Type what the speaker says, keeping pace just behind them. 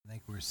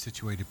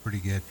situated pretty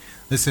good.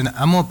 Listen,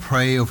 I'm going to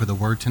pray over the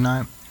word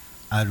tonight.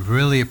 I'd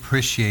really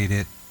appreciate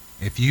it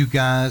if you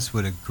guys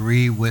would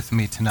agree with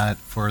me tonight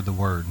for the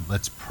word.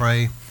 Let's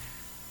pray.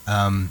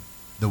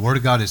 The word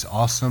of God is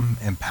awesome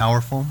and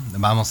powerful. The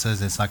Bible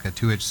says it's like a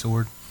two-edged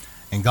sword.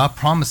 And God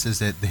promises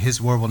that his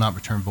word will not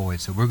return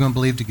void. So we're going to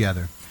believe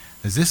together.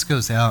 As this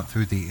goes out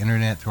through the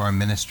internet, through our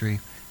ministry,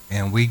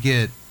 and we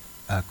get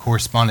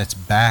correspondence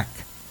back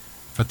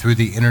through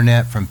the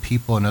internet from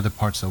people in other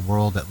parts of the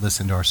world that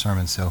listen to our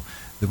sermons. So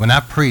that when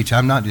I preach,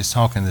 I'm not just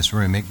talking in this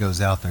room. It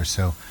goes out there.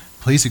 So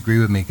please agree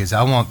with me, because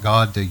I want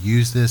God to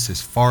use this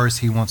as far as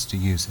he wants to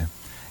use it.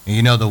 And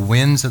you know, the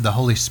winds of the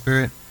Holy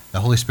Spirit,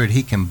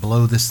 he can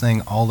blow this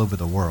thing all over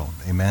the world.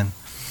 Amen.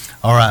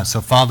 All right, so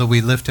Father,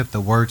 we lift up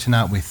the word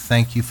tonight. We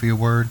thank you for your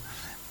word.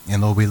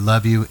 And Lord, we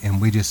love you,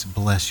 and we just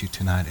bless you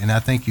tonight. And I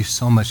thank you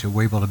so much that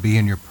we're able to be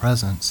in your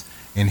presence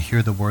and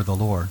hear the word of the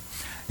Lord.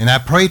 And I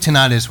pray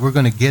tonight as we're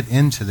going to get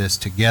into this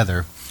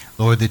together,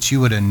 Lord, that you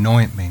would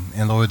anoint me,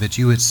 and Lord, that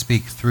you would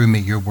speak through me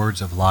your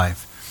words of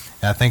life.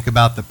 And I think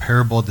about the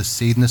parable of the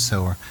seed and the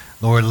sower.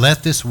 Lord,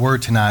 let this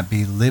word tonight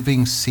be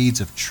living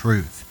seeds of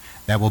truth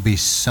that will be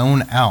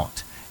sown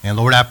out. And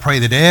Lord, I pray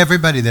that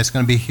everybody that's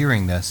going to be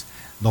hearing this,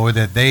 Lord,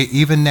 that they,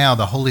 even now,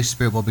 the Holy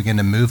Spirit will begin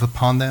to move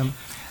upon them.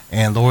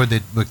 And Lord,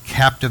 that would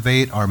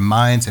captivate our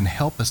minds and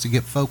help us to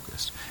get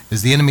focused.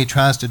 As the enemy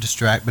tries to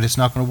distract, but it's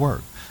not going to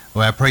work.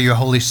 Lord, I pray your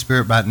Holy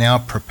Spirit right now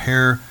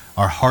prepare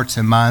our hearts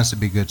and minds to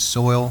be good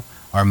soil,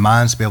 our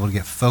minds to be able to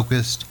get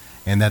focused,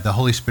 and that the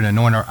Holy Spirit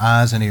anoint our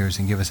eyes and ears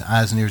and give us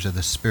eyes and ears of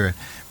the Spirit.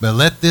 But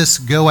let this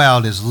go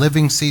out as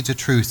living seeds of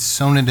truth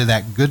sown into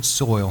that good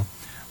soil,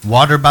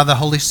 watered by the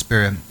Holy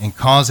Spirit, and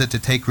cause it to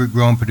take root,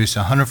 grow, and produce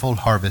a hundredfold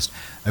harvest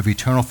of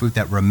eternal fruit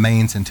that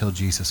remains until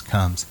Jesus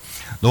comes.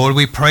 Lord,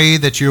 we pray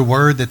that your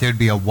word, that there'd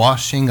be a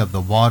washing of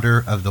the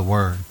water of the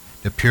word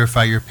to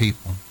purify your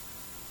people.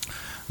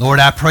 Lord,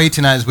 I pray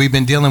tonight as we've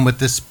been dealing with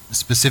this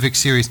specific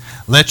series,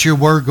 let your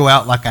word go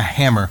out like a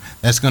hammer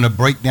that's going to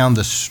break down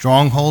the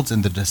strongholds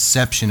and the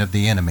deception of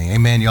the enemy.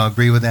 Amen. Y'all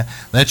agree with that?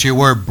 Let your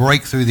word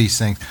break through these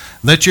things.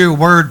 Let your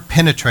word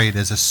penetrate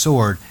as a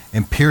sword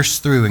and pierce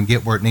through and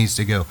get where it needs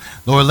to go.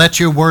 Lord, let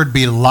your word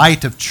be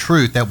light of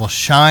truth that will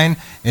shine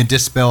and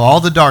dispel all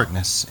the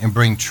darkness and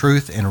bring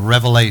truth and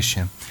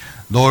revelation.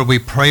 Lord, we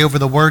pray over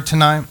the word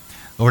tonight.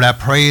 Lord, I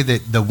pray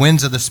that the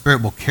winds of the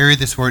Spirit will carry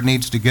this where it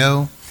needs to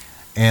go.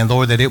 And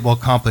Lord, that it will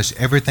accomplish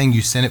everything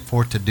you sent it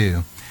for to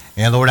do.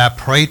 And Lord, I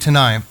pray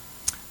tonight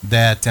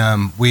that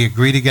we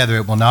agree together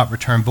it will not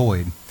return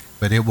void,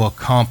 but it will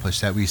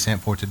accomplish that we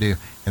sent for to do.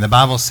 And the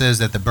Bible says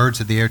that the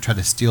birds of the air try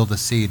to steal the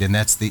seed, and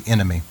that's the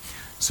enemy.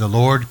 So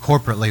Lord,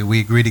 corporately,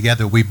 we agree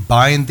together. We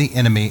bind the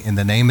enemy in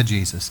the name of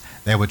Jesus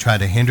that would try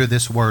to hinder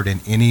this word in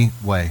any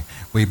way.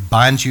 We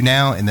bind you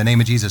now in the name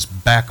of Jesus.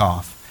 Back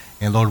off.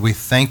 And Lord, we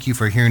thank you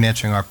for hearing and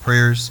answering our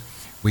prayers.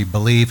 We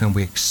believe and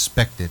we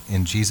expect it.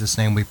 In Jesus'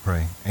 name we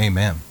pray.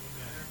 Amen.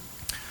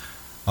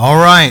 All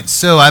right,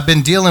 so I've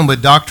been dealing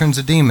with doctrines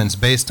of demons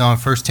based on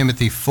 1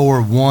 Timothy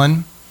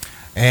 4:1,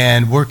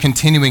 and we're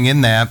continuing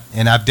in that,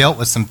 and I've dealt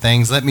with some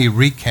things. Let me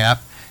recap,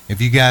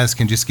 if you guys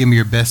can just give me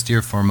your best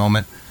ear for a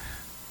moment.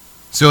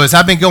 So as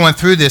I've been going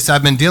through this,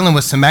 I've been dealing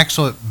with some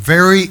actual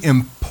very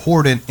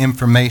important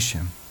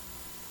information.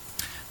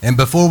 And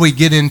before we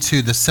get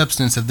into the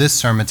substance of this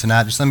sermon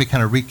tonight, just let me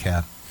kind of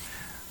recap.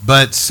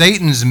 But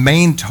Satan's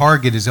main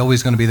target is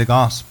always going to be the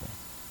gospel.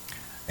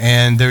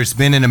 And there's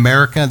been in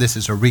America, this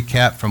is a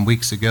recap from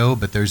weeks ago,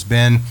 but there's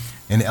been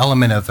an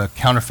element of a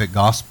counterfeit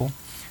gospel.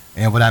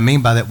 And what I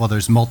mean by that, well,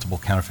 there's multiple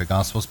counterfeit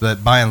gospels,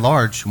 but by and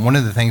large, one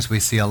of the things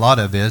we see a lot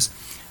of is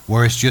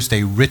where it's just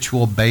a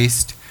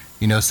ritual-based,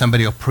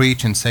 somebody will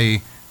preach and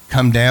say,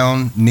 come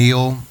down,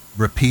 kneel,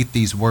 repeat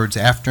these words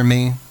after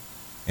me,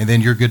 and then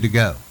you're good to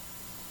go.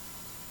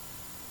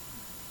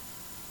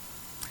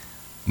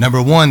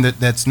 Number one,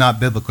 that's not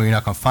biblical. You're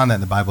not going to find that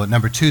in the Bible.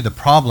 Number two, the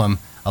problem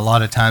a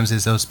lot of times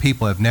is those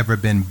people have never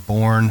been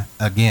born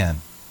again.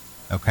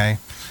 Okay?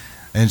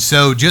 And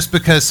so just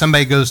because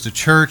somebody goes to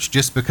church,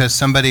 just because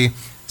somebody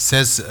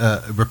says,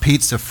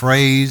 repeats a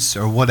phrase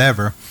or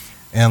whatever,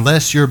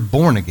 unless you're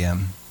born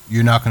again,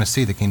 you're not going to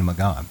see the kingdom of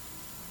God.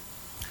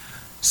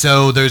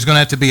 So there's going to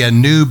have to be a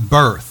new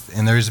birth,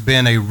 and there's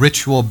been a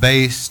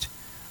ritual-based,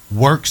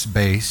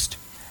 works-based.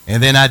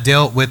 And then I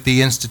dealt with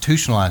the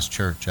institutionalized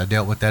church. I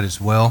dealt with that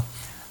as well,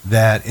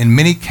 that in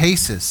many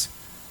cases,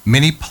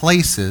 many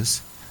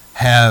places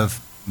have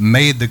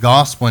made the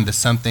gospel into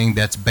something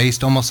that's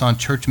based almost on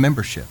church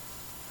membership,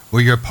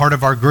 where you're a part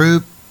of our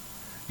group,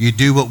 you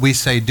do what we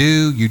say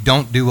do, you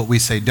don't do what we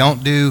say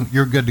don't do,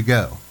 you're good to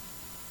go.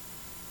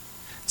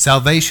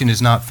 Salvation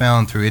is not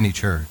found through any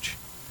church.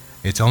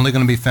 It's only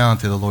going to be found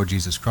through the Lord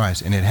Jesus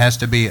Christ, and it has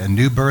to be a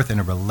new birth and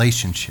a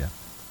relationship.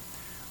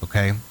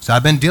 Okay, so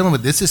I've been dealing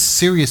with this is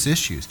serious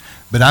issues,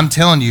 but I'm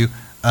telling you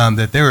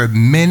that there are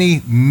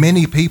many,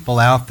 many people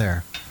out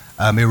there.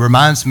 It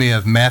reminds me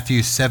of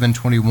Matthew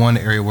 7:21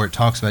 area where it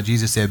talks about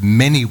Jesus said,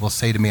 many will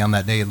say to me on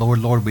that day, Lord,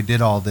 Lord, we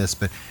did all this,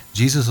 but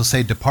Jesus will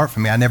say, depart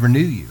from me, I never knew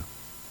you.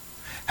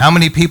 How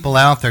many people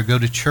out there go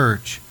to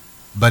church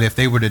but if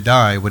they were to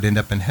die, would end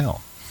up in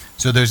hell.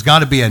 So there's got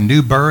to be a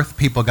new birth.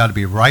 People got to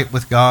be right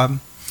with God.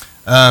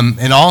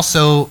 And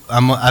also,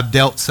 I've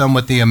dealt some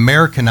with the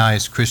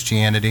Americanized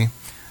Christianity,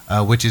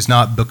 which is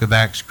not Book of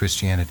Acts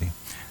Christianity.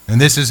 And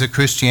this is a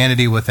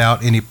Christianity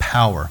without any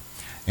power.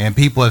 And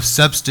people have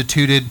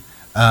substituted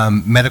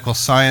medical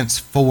science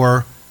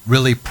for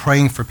really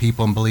praying for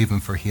people and believing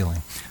for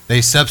healing.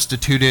 They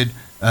substituted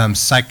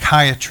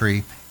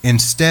psychiatry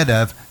instead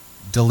of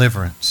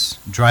deliverance,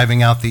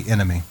 driving out the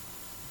enemy.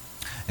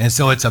 And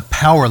so it's a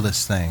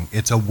powerless thing.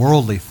 It's a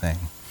worldly thing.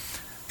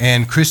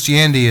 And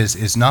Christianity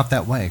is not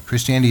that way.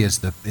 Christianity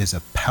is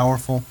a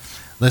powerful.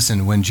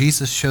 Listen, when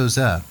Jesus shows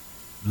up,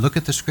 look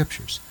at the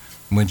scriptures.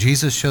 When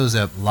Jesus shows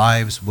up,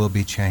 lives will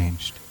be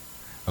changed.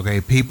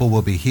 Okay, people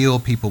will be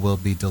healed, people will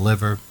be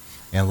delivered,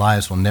 and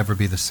lives will never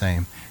be the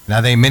same. And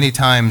I think many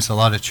times, a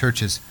lot of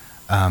churches,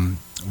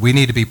 we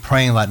need to be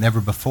praying like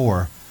never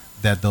before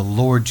that the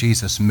Lord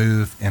Jesus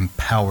move in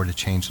power to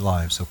change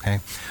lives,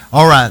 okay?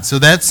 All right, so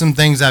that's some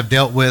things I've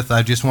dealt with.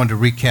 I just wanted to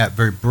recap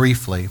very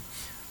briefly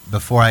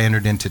before I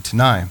entered into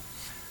tonight.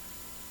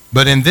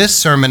 But in this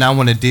sermon, I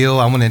want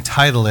to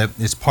entitle it,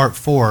 it's part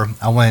 4,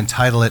 I want to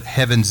entitle it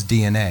Heaven's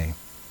DNA.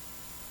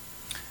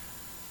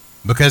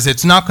 Because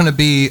it's not going to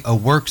be a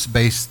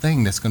works-based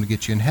thing that's going to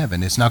get you in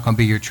heaven. It's not going to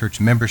be your church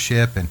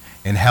membership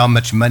and how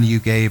much money you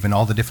gave and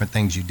all the different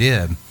things you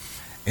did.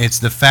 It's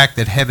the fact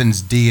that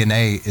heaven's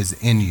DNA is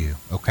in you,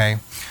 okay?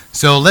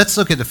 So let's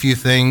look at a few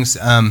things.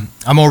 I'm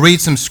going to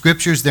read some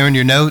scriptures there in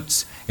your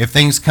notes. If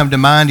things come to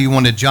mind, you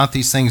want to jot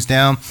these things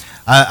down.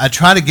 I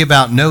try to give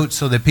out notes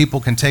so that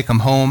people can take them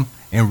home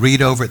and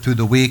read over it through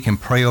the week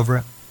and pray over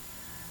it.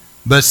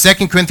 But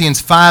 2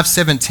 Corinthians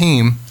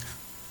 5:17,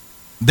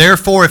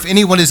 therefore, if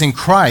anyone is in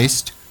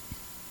Christ,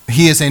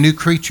 he is a new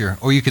creature,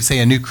 or you could say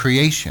a new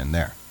creation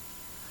there.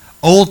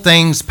 Old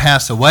things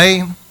pass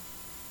away.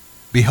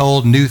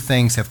 Behold, new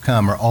things have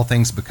come, or all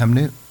things become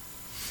new.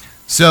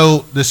 So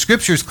the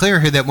scripture is clear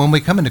here that when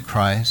we come into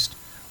Christ,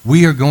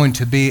 we are going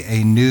to be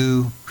a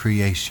new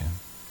creation.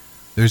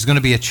 There's going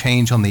to be a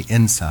change on the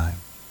inside.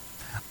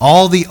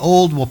 All the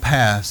old will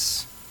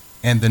pass,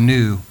 and the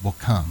new will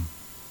come.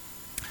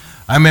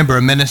 I remember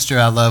a minister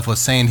I love was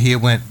saying he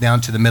went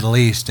down to the Middle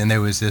East, and there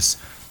was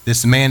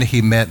this man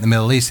he met in the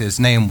Middle East. His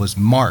name was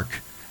Mark,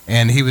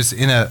 and he was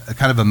in a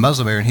kind of a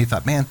Muslim area, and he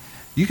thought, man,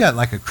 you got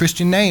like a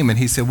Christian name. And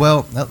he said,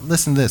 well,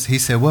 listen to this. He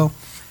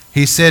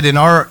said, in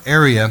our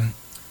area,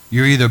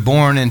 you're either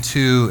born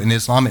into an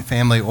Islamic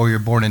family or you're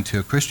born into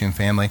a Christian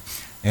family.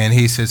 And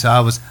he says, I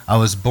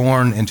was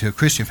born into a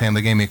Christian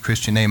family, gave me a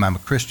Christian name, I'm a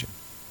Christian.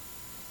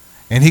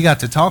 And he got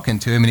to talking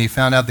to him, and he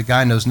found out the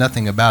guy knows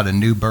nothing about a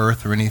new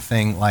birth or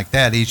anything like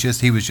that.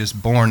 He was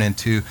just born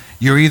into,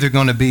 you're either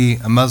going to be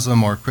a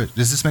Muslim or a Christian.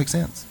 Does this make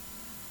sense?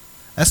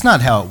 That's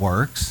not how it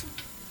works.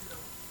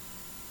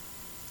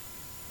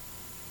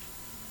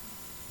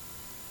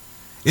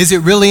 Is it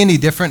really any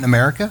different in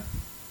America?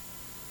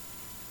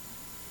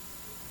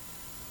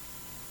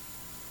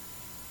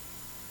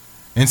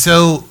 And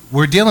so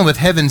we're dealing with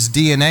heaven's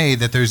DNA,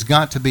 that there's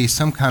got to be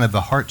some kind of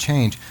a heart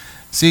change.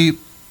 See,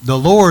 the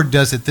Lord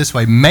does it this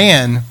way.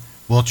 Man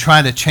will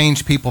try to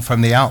change people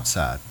from the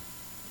outside.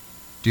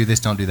 Do this,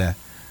 don't do that.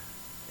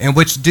 And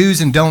which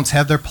do's and don'ts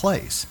have their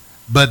place.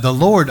 But the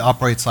Lord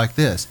operates like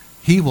this.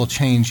 He will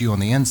change you on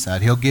the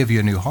inside. He'll give you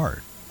a new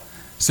heart.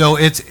 So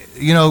it's,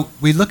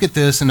 we look at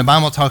this, and the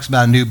Bible talks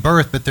about a new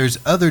birth, but there's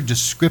other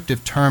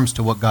descriptive terms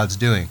to what God's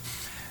doing.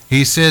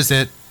 He says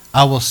that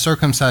I will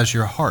circumcise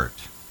your heart.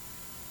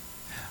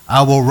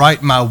 I will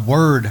write my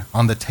word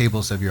on the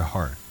tables of your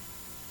heart.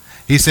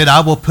 He said,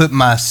 I will put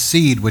my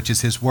seed, which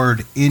is his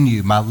word, in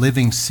you, my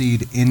living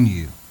seed in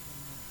you.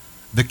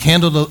 The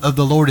candle of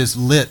the Lord is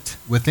lit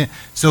within.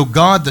 So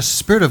God, the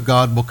Spirit of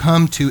God, will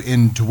come to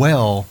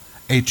indwell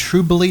a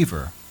true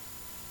believer,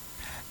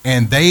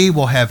 and they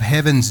will have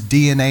heaven's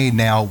DNA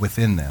now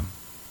within them.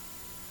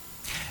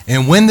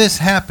 And when this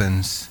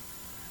happens,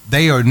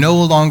 they are no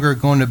longer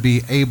going to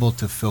be able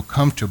to feel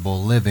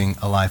comfortable living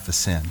a life of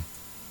sin.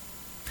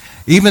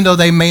 Even though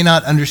they may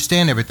not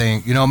understand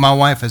everything. My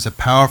wife has a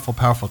powerful,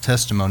 powerful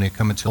testimony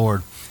coming to the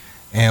Lord.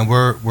 And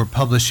we're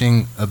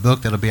publishing a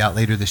book that'll be out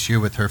later this year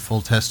with her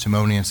full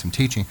testimony and some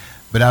teaching.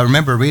 But I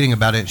remember reading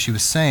about it, and she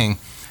was saying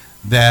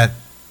that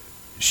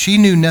she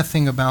knew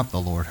nothing about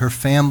the Lord. Her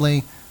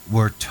family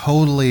were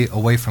totally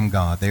away from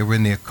God. They were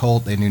in the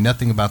occult. They knew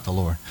nothing about the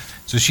Lord.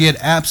 So she had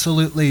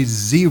absolutely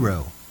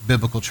zero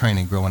biblical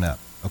training growing up,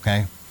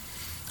 okay?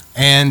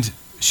 And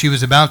she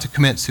was about to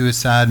commit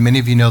suicide. Many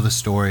of you know the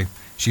story.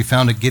 She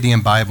found a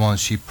Gideon Bible, and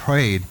she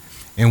prayed.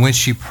 And when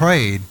she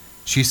prayed,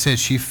 she said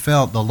she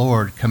felt the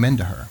Lord come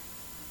into her.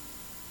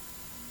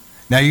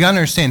 Now, you got to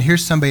understand,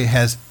 here's somebody that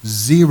has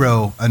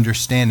zero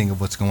understanding of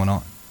what's going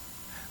on.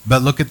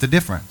 But look at the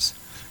difference.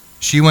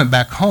 She went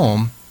back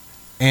home,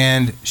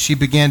 and she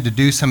began to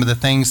do some of the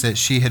things that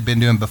she had been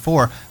doing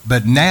before.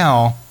 But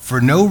now,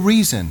 for no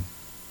reason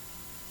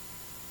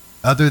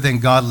other than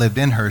God lived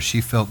in her,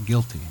 she felt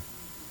guilty.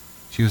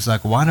 She was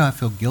like, why do I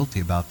feel guilty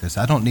about this?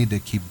 I don't need to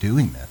keep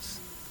doing this.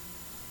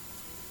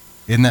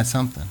 Isn't that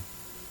something?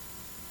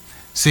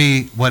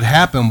 See, what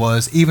happened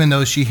was, even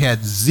though she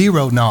had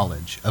zero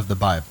knowledge of the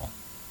Bible,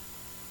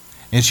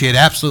 and she had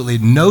absolutely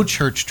no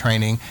church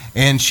training,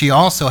 and she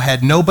also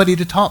had nobody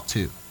to talk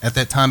to at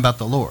that time about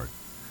the Lord,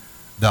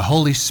 the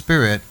Holy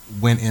Spirit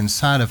went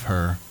inside of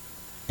her,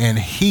 and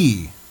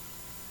he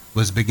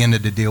was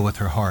beginning to deal with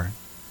her heart.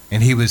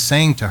 And he was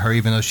saying to her,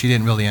 even though she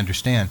didn't really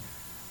understand,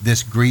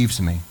 this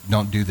grieves me.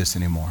 Don't do this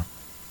anymore.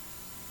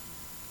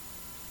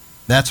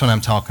 That's what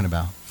I'm talking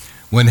about.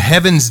 When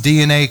heaven's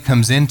DNA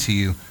comes into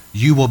you,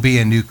 you will be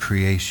a new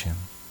creation.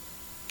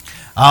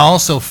 I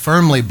also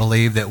firmly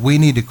believe that we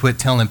need to quit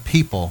telling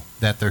people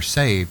that they're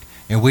saved,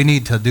 and we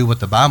need to do what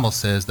the Bible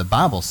says. The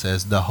Bible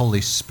says the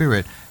Holy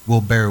Spirit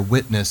will bear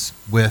witness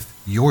with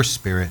your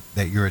spirit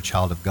that you're a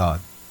child of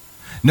God.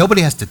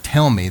 Nobody has to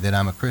tell me that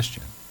I'm a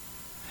Christian.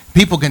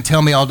 People can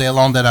tell me all day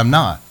long that I'm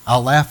not.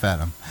 I'll laugh at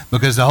them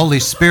because the Holy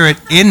Spirit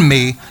in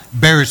me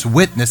bears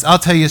witness. I'll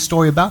tell you a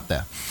story about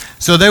that.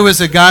 So there was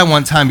a guy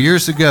one time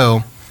years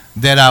ago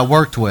that I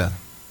worked with.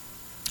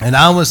 And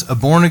I was a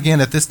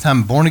born-again, at this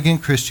time, born-again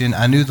Christian.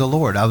 I knew the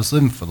Lord. I was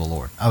living for the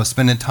Lord. I was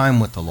spending time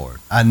with the Lord.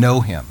 I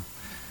know him.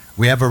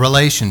 We have a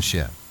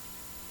relationship.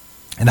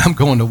 And I'm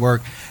going to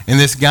work. And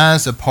this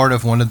guy's a part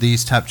of one of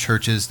these type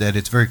churches that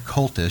it's very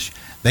cultish.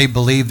 They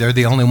believe they're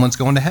the only ones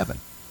going to heaven.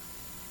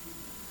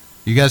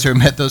 You guys ever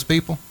met those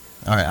people?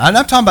 All right. I'm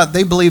talking about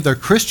they believe they're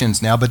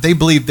Christians now, but they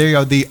believe they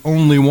are the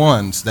only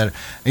ones that,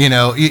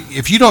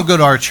 if you don't go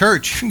to our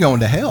church, you're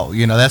going to hell.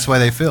 That's why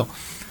they feel.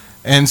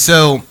 And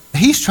so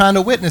he's trying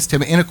to witness to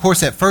me. And, of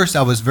course, at first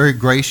I was very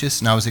gracious,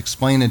 and I was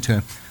explaining to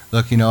him,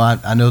 look,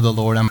 I know the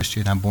Lord. I'm a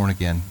Christian. I'm born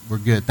again. We're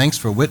good. Thanks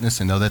for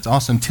witnessing, though. That's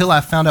awesome. Until I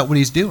found out what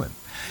he's doing.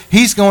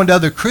 He's going to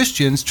other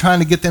Christians trying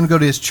to get them to go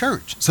to his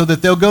church so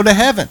that they'll go to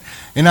heaven.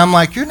 And I'm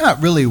like, you're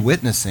not really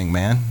witnessing,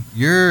 man.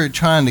 You're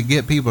trying to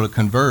get people to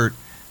convert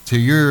to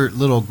your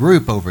little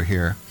group over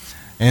here.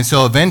 And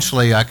so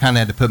eventually I kind of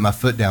had to put my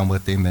foot down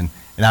with him. And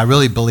I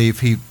really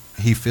believe he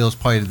feels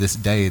probably to this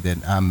day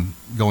that I'm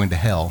going to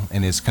hell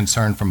and is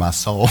concerned for my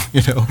soul,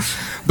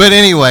 But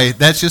anyway,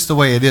 that's just the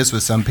way it is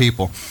with some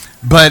people.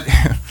 But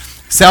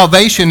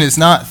salvation is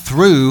not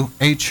through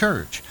a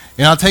church.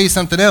 And I'll tell you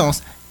something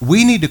else.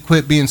 We need to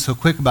quit being so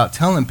quick about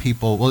telling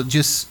people, well,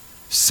 just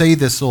say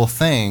this little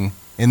thing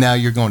and now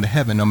you're going to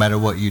heaven no matter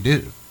what you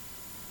do.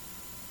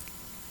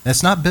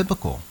 That's not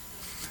biblical.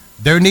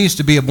 There needs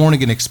to be a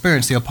born-again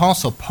experience. The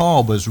Apostle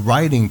Paul was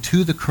writing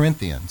to the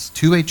Corinthians,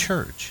 to a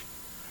church,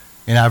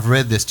 and I've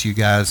read this to you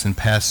guys in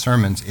past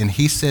sermons, and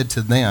he said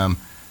to them,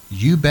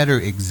 you better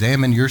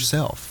examine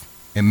yourself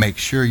and make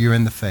sure you're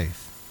in the faith.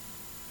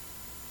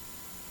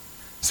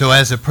 So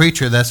as a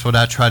preacher, that's what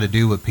I try to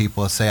do with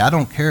people. I say, I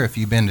don't care if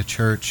you've been to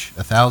church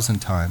 1,000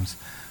 times.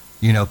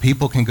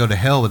 People can go to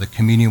hell with a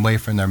communion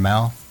wafer in their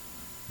mouth,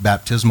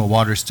 baptismal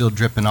water still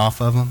dripping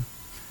off of them,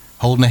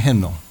 holding a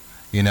hymnal.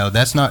 None of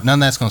that's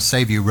going to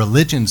save you.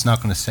 Religion's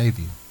not going to save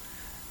you.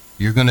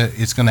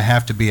 It's going to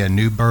have to be a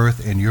new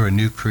birth, and you're a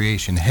new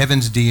creation.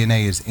 Heaven's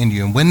DNA is in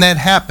you. And when that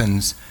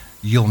happens,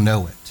 you'll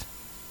know it.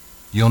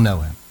 You'll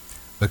know it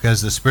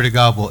because the Spirit of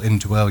God will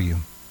indwell you.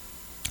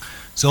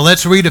 So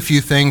let's read a few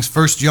things.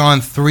 1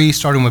 John 3,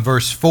 starting with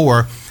verse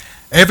 4.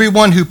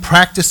 Everyone who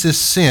practices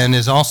sin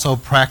is also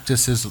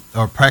practices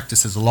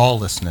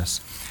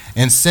lawlessness.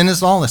 And sin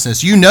is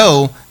lawlessness. You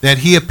know that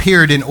he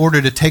appeared in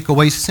order to take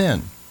away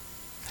sin.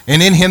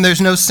 And in him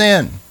there's no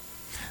sin.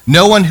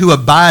 No one who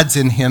abides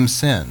in him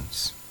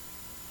sins.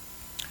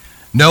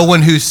 No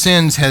one who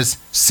sins has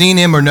seen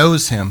him or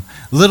knows him.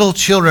 Little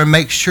children,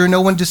 make sure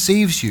no one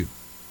deceives you.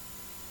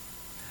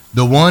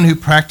 The one who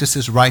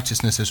practices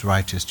righteousness is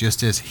righteous,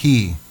 just as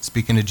he,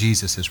 speaking of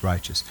Jesus, is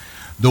righteous.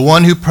 The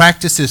one who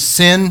practices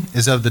sin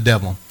is of the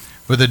devil,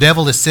 for the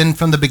devil has sinned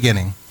from the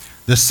beginning.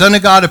 The Son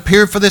of God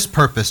appeared for this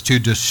purpose, to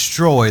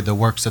destroy the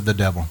works of the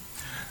devil.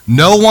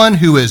 No one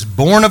who is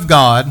born of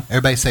God,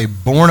 everybody say,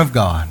 born of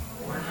God.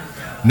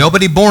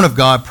 Nobody born of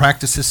God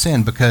practices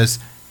sin because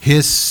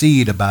his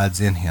seed abides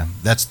in him.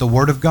 That's the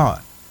word of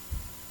God.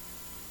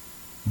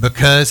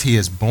 Because he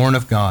is born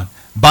of God.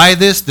 By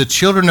this, the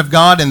children of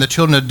God and the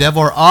children of the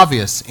devil are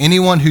obvious.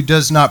 Anyone who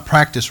does not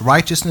practice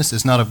righteousness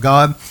is not of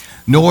God,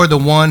 nor the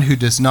one who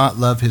does not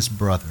love his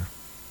brother.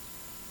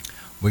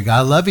 We got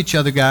to love each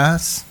other,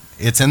 guys.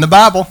 It's in the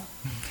Bible.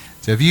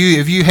 So if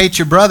you hate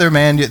your brother,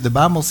 man, the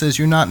Bible says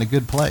you're not in a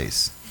good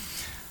place.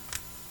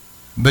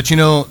 But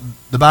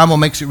the Bible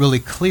makes it really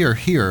clear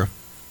here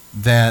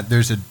that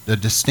there's a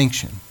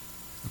distinction.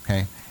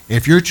 Okay?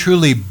 If you're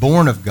truly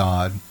born of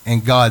God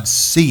and God's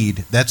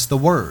seed, that's the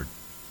word,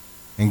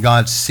 and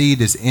God's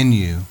seed is in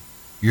you,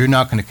 you're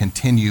not going to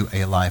continue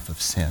a life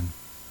of sin.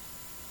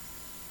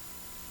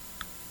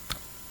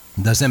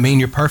 Doesn't mean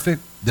you're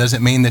perfect.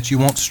 Doesn't mean that you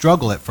won't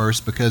struggle at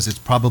first, because it's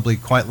probably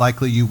quite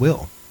likely you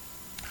will.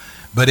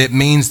 But it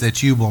means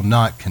that you will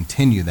not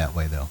continue that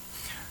way, though.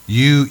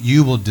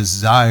 You will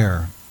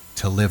desire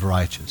to live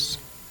righteous.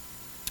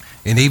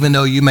 And even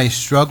though you may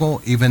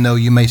struggle, even though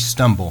you may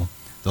stumble,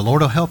 the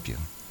Lord will help you.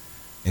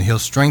 And he'll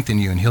strengthen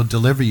you, and he'll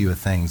deliver you of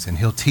things, and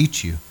he'll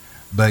teach you.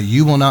 But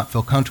you will not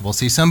feel comfortable.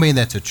 See, somebody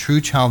that's a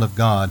true child of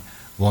God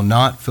will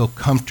not feel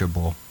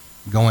comfortable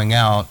going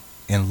out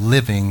and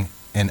living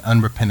an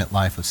unrepentant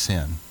life of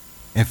sin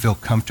and feel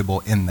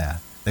comfortable in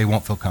that. They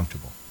won't feel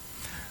comfortable.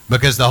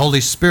 Because the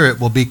Holy Spirit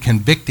will be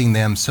convicting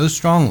them so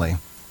strongly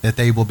that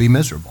they will be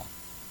miserable.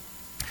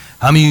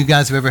 How many of you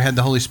guys have ever had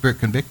the Holy Spirit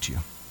convict you?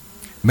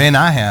 Man,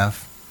 I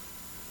have.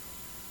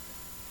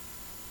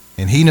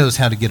 And he knows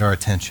how to get our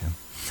attention.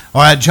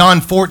 All right, John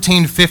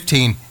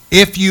 14:15.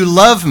 If you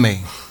love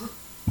me,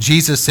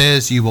 Jesus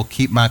says, you will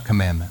keep my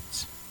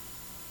commandments.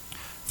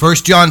 1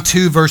 John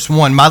 2, verse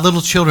 1. My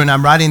little children,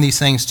 I'm writing these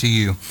things to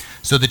you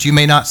so that you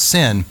may not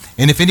sin.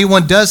 And if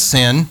anyone does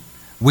sin,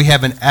 we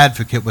have an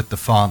advocate with the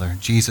Father,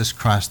 Jesus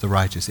Christ the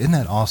righteous. Isn't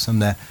that awesome?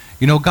 That,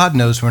 God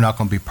knows we're not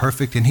going to be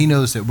perfect, and he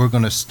knows that we're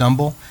going to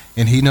stumble,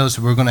 and he knows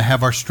that we're going to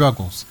have our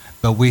struggles,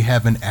 but we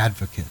have an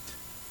advocate.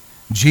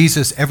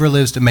 Jesus ever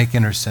lives to make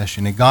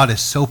intercession, and God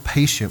is so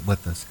patient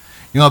with us.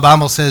 The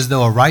Bible says,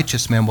 though a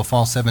righteous man will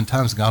fall 7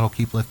 times, God will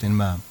keep lifting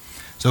him up.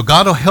 So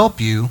God will help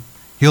you.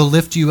 He'll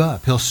lift you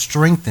up. He'll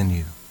strengthen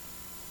you.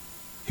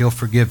 He'll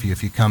forgive you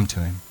if you come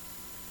to him.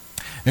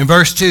 In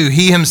verse 2,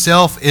 he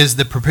himself is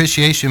the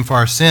propitiation for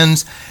our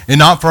sins, and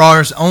not for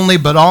ours only,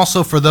 but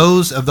also for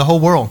those of the whole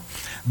world.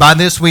 By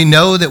this we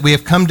know that we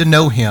have come to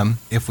know him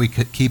if we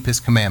could keep his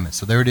commandments.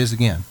 So there it is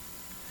again.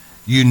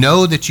 You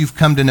know that you've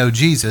come to know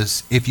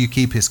Jesus if you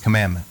keep his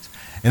commandments.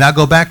 And I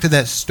go back to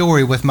that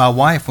story with my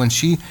wife when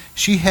she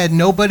had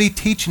nobody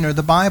teaching her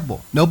the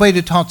Bible, nobody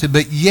to talk to,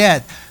 but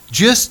yet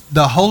just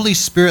the Holy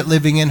Spirit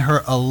living in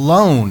her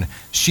alone,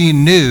 she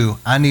knew,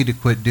 I need to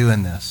quit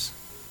doing this.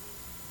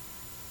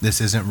 This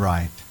isn't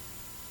right.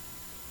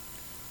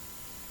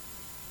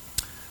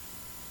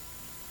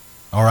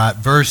 All right,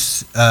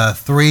 verse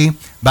 3,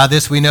 by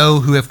this we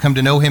know who have come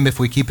to know him if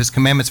we keep his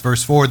commandments.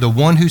 Verse 4, the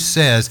one who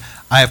says,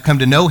 I have come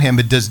to know him,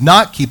 but does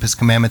not keep his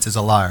commandments is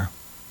a liar,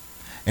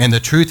 and the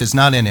truth is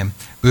not in him.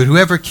 But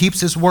whoever keeps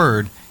his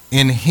word,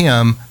 in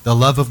him the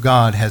love of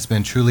God has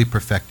been truly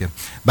perfected.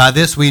 By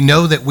this we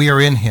know that we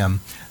are in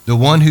him. The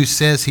one who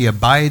says he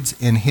abides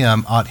in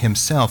him ought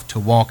himself to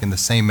walk in the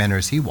same manner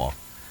as he walked.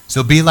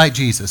 So be like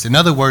Jesus. In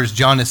other words,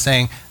 John is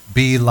saying,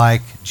 be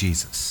like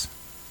Jesus.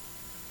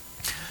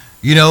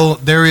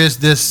 There is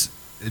this,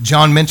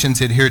 John mentions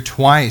it here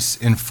twice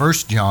in 1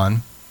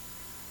 John,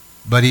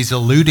 but he's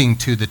alluding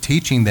to the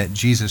teaching that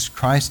Jesus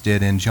Christ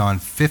did in John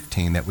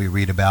 15 that we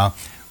read about,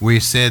 where he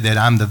said that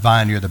I'm the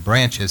vine, you're the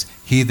branches.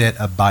 He that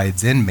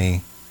abides in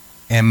me,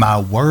 and my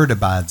word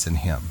abides in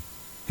him.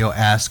 He'll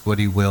ask what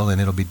he will, and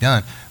it'll be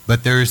done.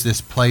 But there's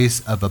this place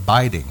of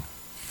abiding.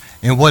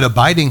 And what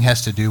abiding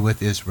has to do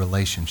with is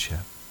relationship.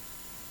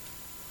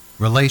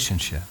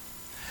 Relationship.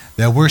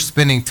 That we're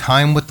spending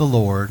time with the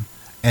Lord,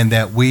 and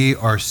that we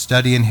are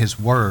studying his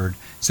word.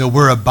 So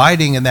we're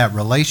abiding in that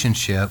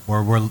relationship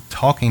where we're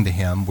talking to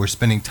him, we're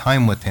spending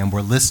time with him,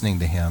 we're listening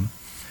to him.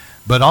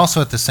 But also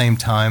at the same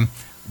time,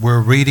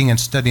 we're reading and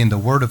studying the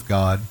word of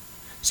God.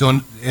 So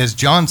as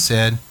John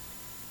said,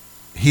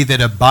 he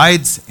that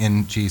abides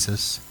in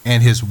Jesus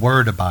and his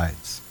word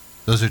abides.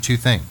 Those are two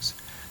things.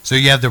 So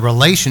you have the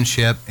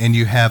relationship and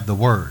you have the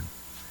word.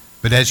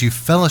 But as you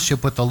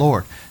fellowship with the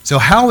Lord. So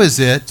how is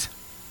it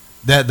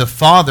that the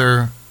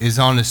Father is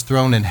on his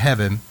throne in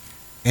heaven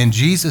and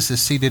Jesus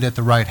is seated at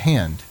the right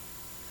hand?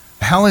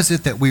 How is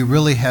it that we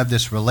really have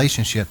this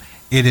relationship?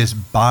 It is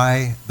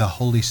by the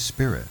Holy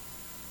Spirit.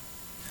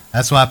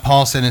 That's why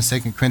Paul said in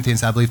 2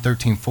 Corinthians, I believe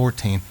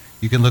 13:14,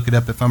 you can look it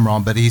up if I'm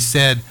wrong, but he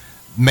said,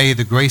 may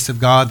the grace of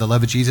God, the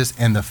love of Jesus,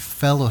 and the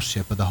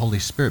fellowship of the Holy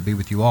Spirit be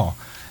with you all.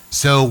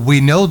 So we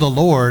know the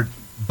Lord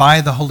by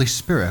the Holy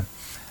Spirit.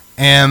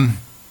 And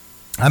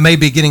I may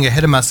be getting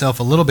ahead of myself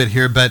a little bit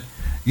here, but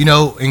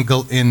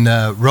in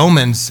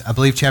Romans, I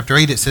believe chapter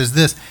 8, it says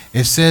this.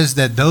 It says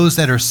that those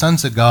that are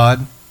sons of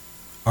God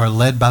are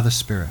led by the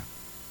Spirit.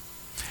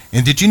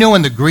 And did you know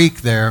in the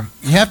Greek there,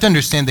 you have to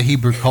understand the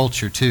Hebrew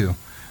culture too.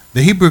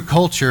 The Hebrew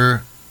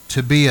culture,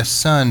 to be a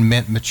son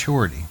meant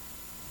maturity.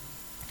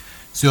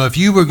 So if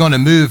you were going to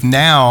move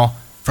now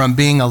from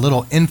being a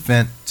little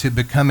infant to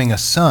becoming a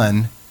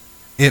son,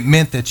 it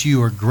meant that you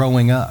were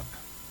growing up.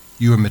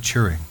 You were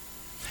maturing.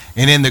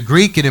 And in the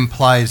Greek, it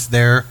implies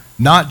there,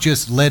 not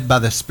just led by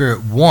the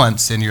Spirit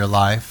once in your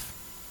life,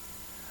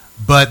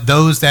 but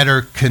those that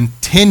are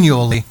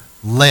continually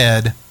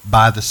led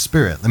by the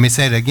Spirit. Let me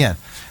say it again.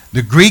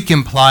 The Greek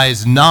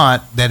implies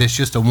not that it's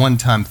just a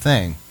one-time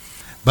thing,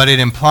 but it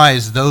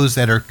implies those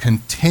that are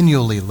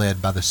continually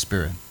led by the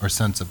Spirit or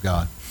sons of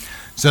God.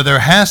 So there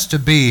has to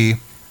be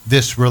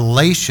this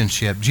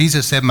relationship.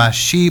 Jesus said, my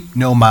sheep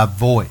know my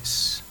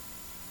voice,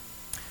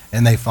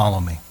 and they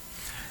follow me.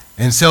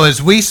 And so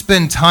as we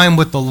spend time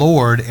with the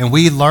Lord and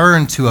we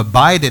learn to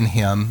abide in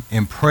him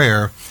in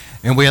prayer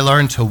and we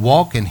learn to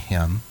walk in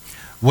him,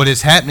 what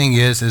is happening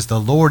is the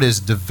Lord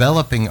is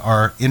developing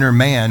our inner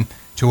man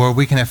to where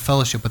we can have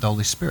fellowship with the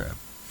Holy Spirit.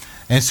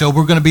 And so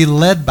we're going to be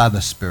led by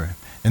the Spirit.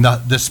 And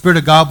the Spirit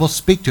of God will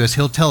speak to us.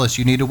 He'll tell us,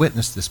 you need to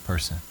witness this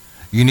person.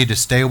 You need to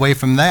stay away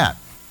from that.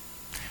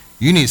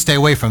 You need to stay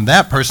away from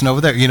that person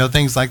over there,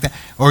 things like that.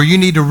 Or you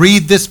need to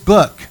read this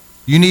book.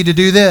 You need to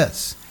do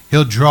this.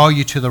 He'll draw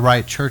you to the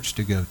right church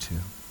to go to.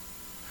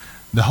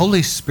 The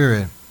Holy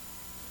Spirit,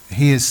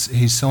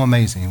 he's so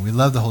amazing. We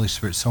love the Holy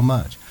Spirit so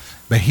much.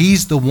 But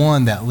he's the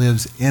one that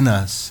lives in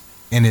us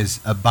and is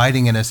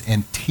abiding in us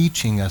and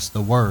teaching us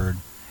the word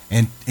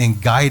and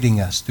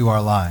guiding us through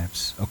our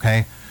lives,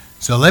 okay?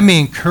 So let me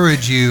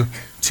encourage you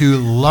to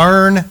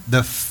learn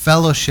the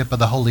fellowship of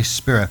the Holy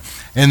Spirit.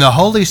 And the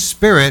Holy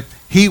Spirit,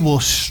 he will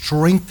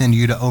strengthen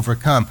you to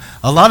overcome.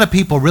 A lot of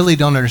people really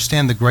don't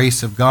understand the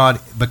grace of God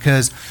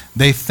because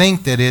they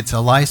think that it's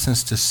a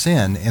license to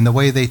sin. And the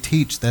way they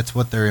teach, that's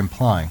what they're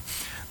implying.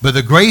 But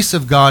the grace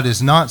of God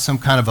is not some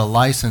kind of a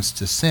license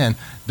to sin.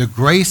 The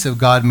grace of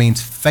God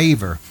means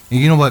favor. And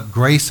you know what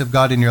grace of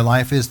God in your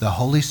life is? The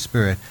Holy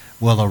Spirit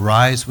will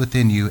arise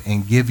within you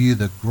and give you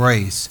the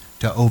grace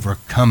to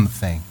overcome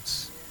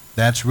things.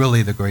 That's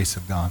really the grace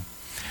of God.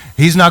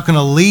 He's not going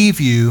to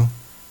leave you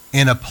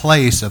in a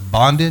place of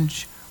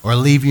bondage or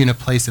leave you in a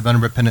place of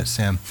unrepentant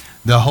sin.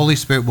 The Holy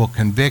Spirit will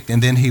convict,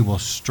 and then he will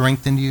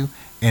strengthen you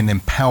and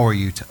empower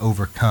you to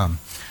overcome.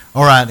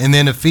 All right, and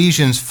then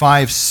Ephesians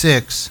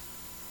 5:6.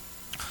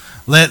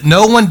 Let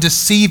no one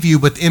deceive you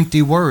with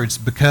empty words,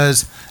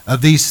 because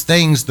of these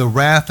things the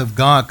wrath of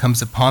God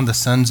comes upon the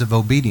sons of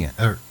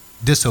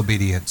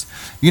disobedience.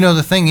 You know,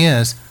 the thing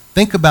is,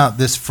 think about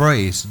this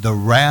phrase, the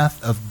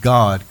wrath of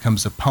God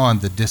comes upon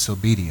the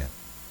disobedient.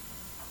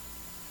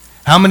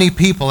 How many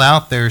people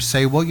out there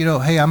say, well, you know,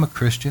 hey, I'm a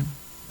Christian.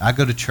 I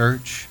go to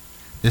church,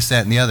 this,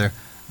 that, and the other.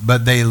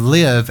 But they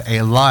live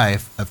a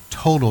life of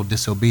total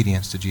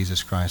disobedience to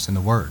Jesus Christ and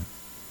the Word.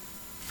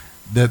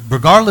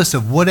 Regardless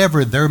of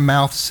whatever their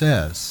mouth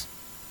says,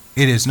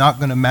 it is not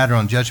going to matter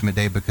on Judgment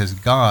Day because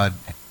God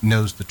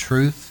knows the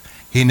truth.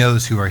 He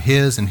knows who are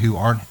his and who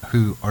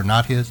are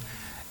not his.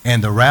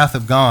 And the wrath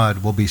of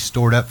God will be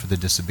stored up for the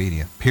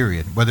disobedient,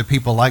 period. Whether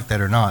people like that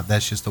or not,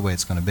 that's just the way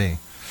it's going to be.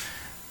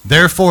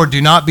 Therefore,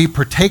 do not be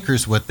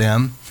partakers with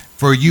them,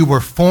 for you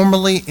were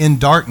formerly in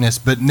darkness,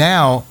 but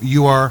now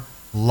you are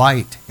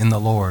light in the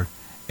Lord.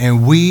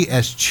 And we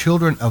as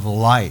children of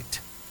light,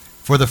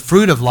 for the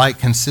fruit of light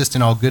consists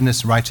in all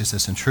goodness,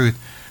 righteousness, and truth.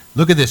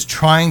 Look at this,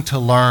 trying to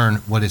learn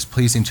what is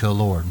pleasing to the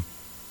Lord.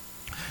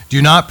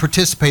 Do not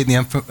participate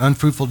in the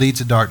unfruitful deeds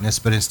of darkness,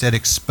 but instead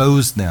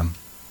expose them.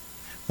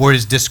 For it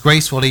is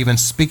disgraceful to even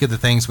speak of the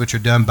things which are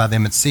done by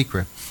them in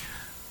secret.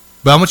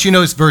 But I want you to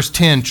notice verse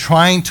 10,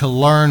 trying to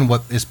learn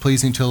what is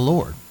pleasing to the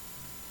Lord.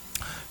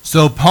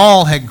 So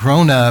Paul had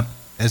grown up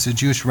as a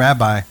Jewish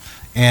rabbi,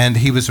 and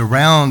he was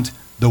around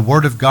the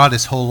Word of God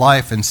his whole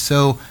life, and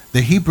so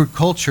the Hebrew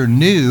culture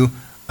knew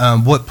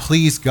what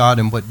pleased God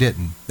and what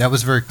didn't. That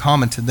was very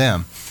common to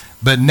them.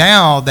 But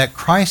now that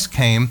Christ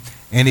came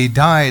and he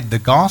died, the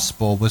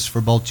gospel was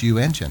for both Jew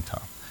and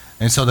Gentile.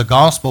 And so the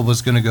gospel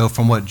was going to go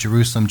from what?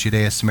 Jerusalem,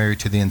 Judea, Samaria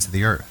to the ends of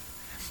the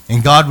earth.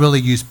 And God really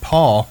used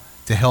Paul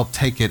to help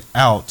take it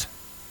out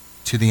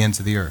to the ends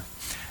of the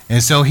earth.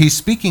 And so he's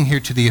speaking here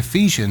to the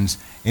Ephesians,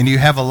 and you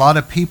have a lot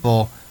of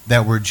people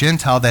that were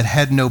Gentile that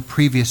had no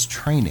previous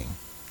training.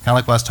 Kind of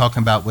like what I was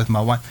talking about with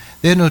my wife.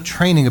 They had no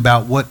training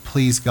about what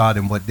pleased God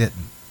and what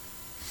didn't.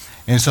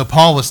 And so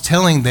Paul was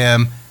telling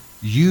them,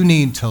 you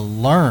need to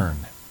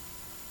learn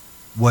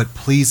what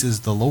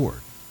pleases the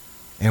Lord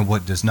and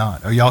what does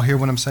not. Are y'all hear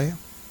what I'm saying?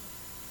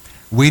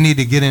 We need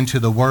to get into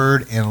the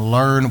Word and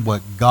learn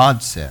what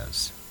God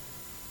says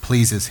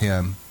pleases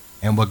him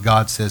and what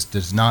God says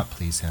does not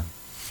please him.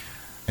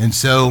 And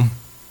so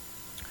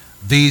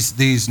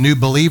these new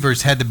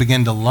believers had to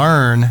begin to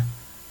learn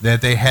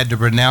that they had to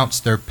renounce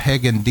their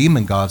pagan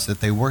demon gods that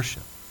they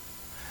worship.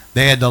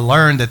 They had to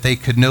learn that they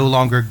could no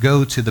longer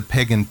go to the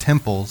pagan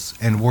temples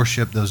and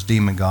worship those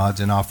demon gods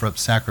and offer up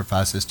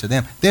sacrifices to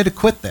them. They had to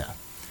quit that.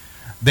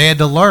 They had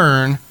to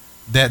learn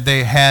that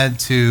they had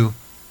to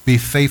be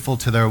faithful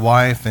to their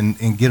wife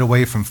and get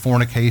away from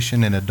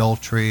fornication and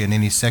adultery and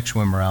any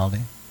sexual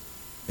immorality,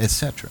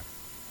 etc.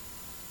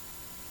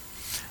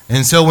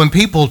 And so when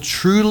people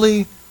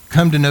truly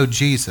come to know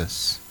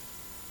Jesus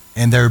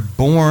and they're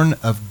born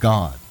of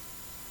God,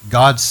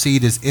 God's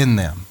seed is in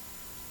them,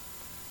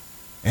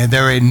 and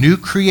they're a new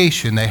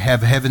creation, they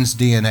have heaven's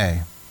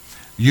DNA,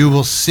 you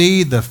will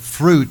see the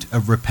fruit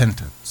of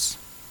repentance.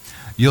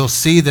 You'll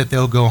see that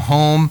they'll go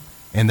home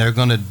and they're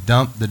going to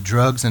dump the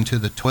drugs into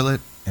the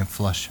toilet and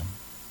flush them.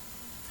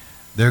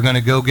 They're going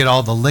to go get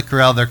all the liquor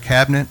out of their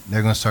cabinet.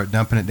 They're going to start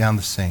dumping it down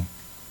the sink.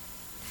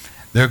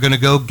 They're going to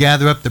go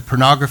gather up the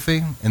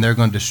pornography and they're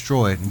going to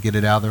destroy it and get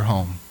it out of their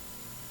home.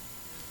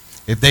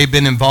 If they've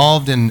been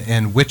involved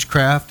in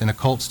witchcraft and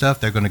occult stuff,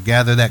 they're going to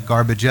gather that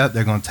garbage up.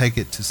 They're going to take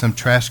it to some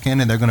trash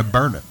can and they're going to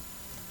burn it.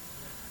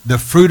 The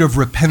fruit of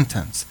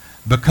repentance,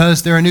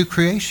 because they're a new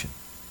creation.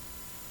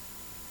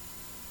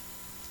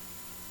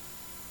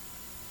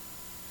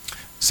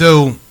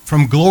 So,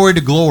 from glory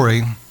to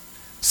glory,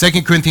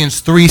 2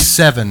 Corinthians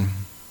 3:7.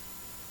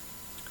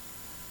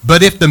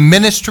 But if the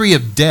ministry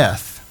of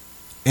death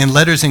in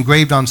letters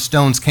engraved on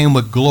stones came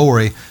with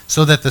glory,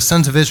 so that the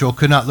sons of Israel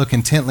could not look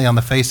intently on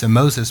the face of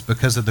Moses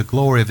because of the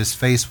glory of his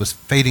face was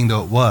fading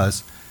though it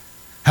was,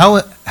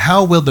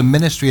 how will the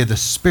ministry of the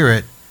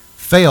Spirit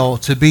fail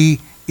to be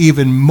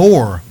even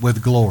more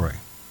with glory.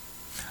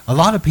 A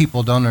lot of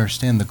people don't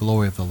understand the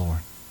glory of the Lord.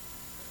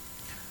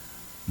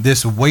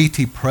 This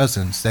weighty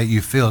presence that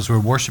you feel as we're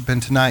worshiping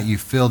tonight, you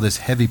feel this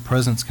heavy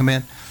presence come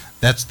in.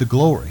 That's the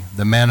glory,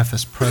 the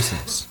manifest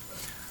presence.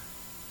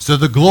 So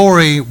the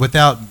glory,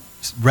 without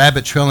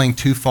rabbit trailing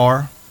too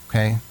far,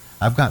 okay,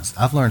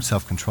 I've learned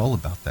self-control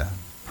about that.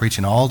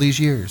 Preaching all these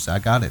years, I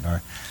got it. All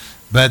right.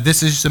 But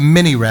this is just a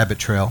mini rabbit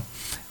trail.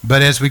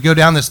 But as we go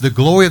down this, the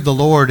glory of the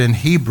Lord in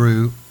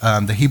Hebrew,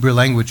 the Hebrew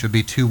language would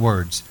be two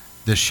words.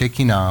 The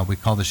Shekinah, we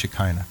call the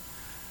Shekinah.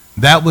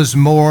 That was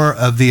more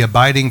of the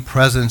abiding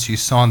presence you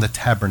saw in the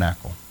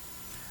tabernacle.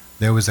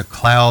 There was a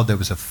cloud, there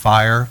was a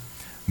fire.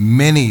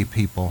 Many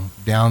people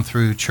down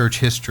through church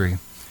history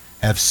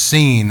have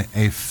seen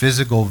a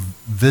physical,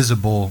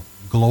 visible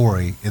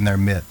glory in their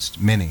midst,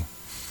 many.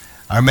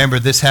 I remember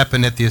this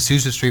happened at the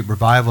Azusa Street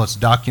Revival. It's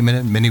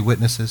documented, many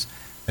witnesses,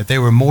 that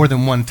there were more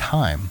than one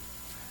time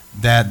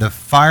that the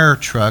fire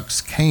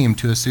trucks came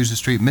to Azusa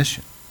Street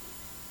Mission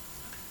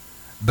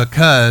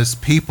because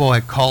people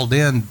had called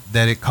in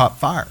that it caught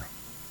fire,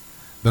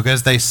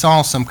 because they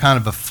saw some kind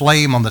of a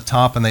flame on the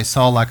top and they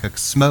saw like a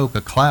smoke,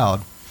 a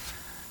cloud.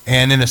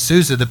 And in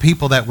Azusa, the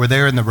people that were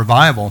there in the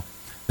revival,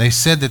 they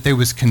said that there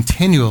was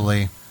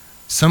continually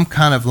some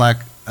kind of like,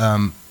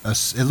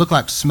 it looked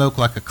like smoke,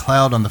 like a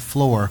cloud on the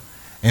floor,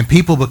 and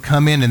people would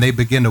come in and they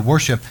begin to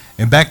worship.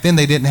 And back then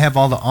they didn't have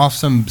all the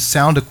awesome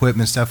sound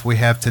equipment stuff we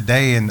have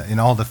today and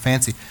all the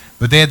fancy,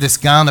 but they had this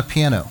guy on a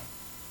piano.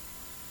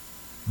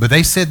 But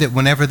they said that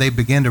whenever they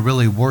began to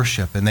really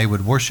worship, and they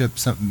would worship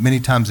many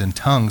times in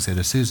tongues at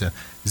Azusa,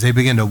 as they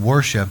began to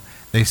worship,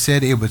 they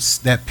said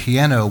that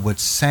piano would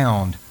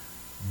sound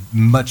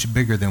much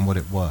bigger than what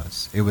it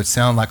was. It would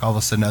sound like all of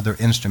a sudden other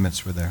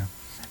instruments were there.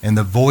 And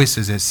the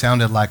voices, it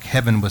sounded like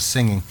heaven was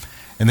singing.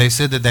 And they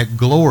said that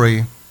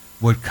glory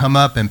would come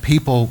up and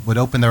people would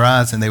open their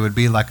eyes and they would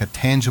be like a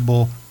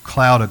tangible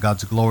cloud of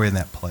God's glory in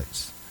that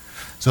place.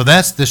 So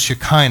that's the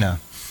Shekinah.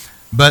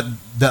 But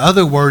the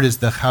other word is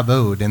the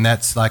Kavod, and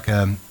that's like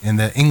in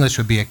the English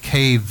would be a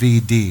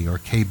KVD or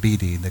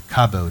KBD, the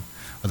Kavod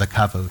or the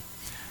Kavod.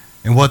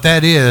 And what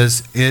that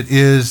is, it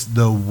is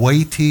the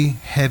weighty,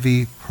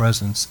 heavy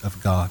presence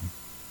of God.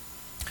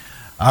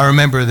 I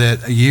remember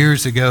that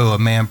years ago a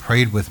man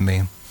prayed with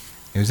me.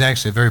 It was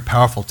actually a very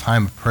powerful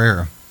time of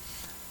prayer.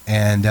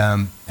 And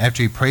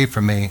after he prayed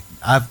for me,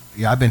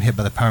 I've been hit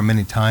by the power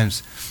many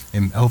times,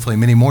 and hopefully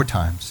many more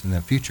times in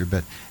the future.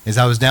 But as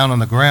I was down on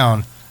the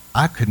ground,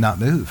 I could not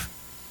move.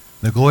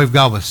 The glory of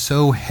God was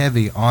so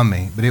heavy on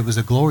me, but it was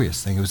a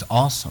glorious thing. It was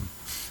awesome.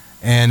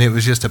 And it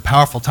was just a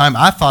powerful time.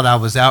 I thought I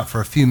was out for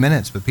a few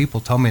minutes, but people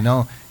told me,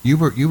 no, you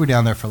were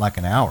down there for like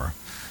an hour.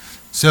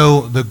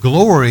 So the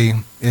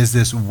glory is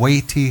this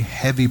weighty,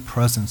 heavy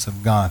presence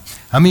of God.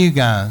 How many of you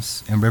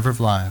guys in River of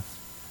Life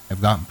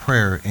have gotten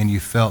prayer and you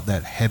felt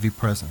that heavy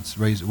presence?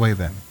 Wave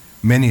at me.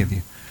 Many of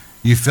you.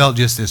 You felt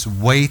just this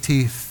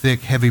weighty,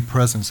 thick, heavy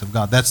presence of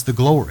God. That's the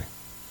glory.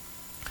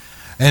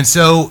 And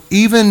so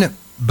even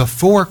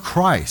before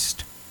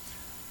Christ,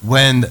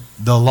 when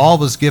the law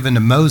was given to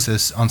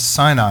Moses on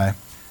Sinai,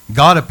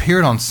 God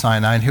appeared on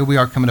Sinai, and here we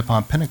are coming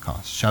upon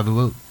Pentecost,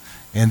 Shavuot.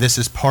 And this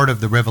is part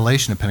of the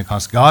revelation of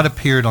Pentecost. God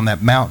appeared on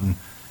that mountain,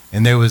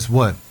 and there was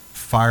what?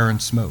 Fire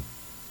and smoke.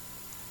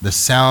 The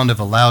sound of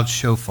a loud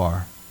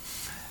shofar.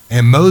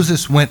 And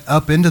Moses went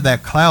up into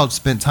that cloud,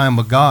 spent time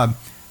with God,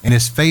 and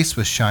his face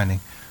was shining.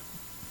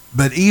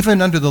 But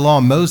even under the law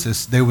of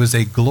Moses, there was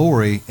a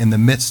glory in the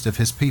midst of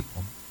his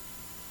people.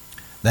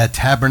 That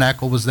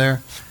tabernacle was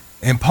there.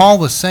 And Paul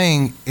was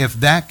saying, if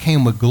that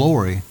came with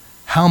glory,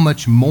 how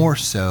much more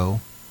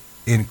so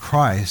in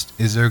Christ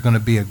is there going to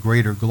be a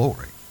greater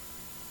glory?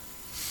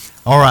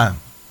 All right.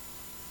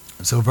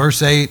 So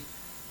verse 8,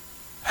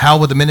 how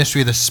will the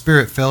ministry of the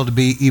Spirit fail to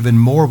be even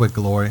more with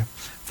glory?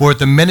 For if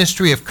the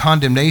ministry of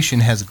condemnation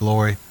has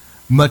glory,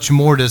 much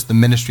more does the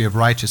ministry of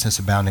righteousness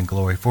abound in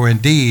glory. For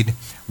indeed,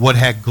 what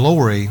had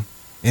glory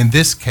in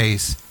this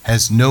case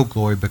has no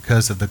glory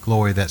because of the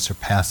glory that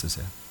surpasses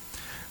it.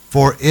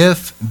 For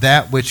if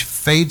that which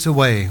fades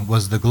away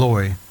was the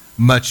glory,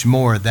 much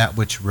more that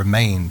which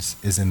remains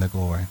is in the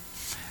glory.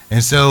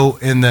 And so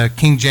in the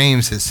King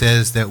James it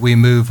says that we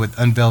move with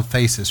unveiled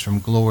faces from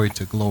glory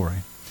to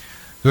glory.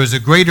 There is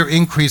a greater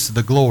increase of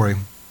the glory.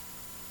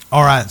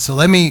 All right, so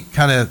let me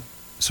kind of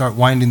start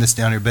winding this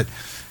down here. But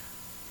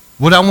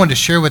what I wanted to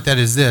share with that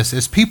is this.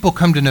 As people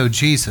come to know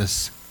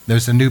Jesus,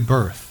 there's a new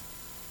birth.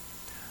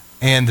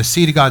 And the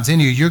seed of God's in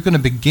you. You're going to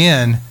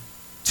begin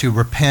to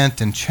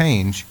repent and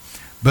change.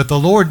 But the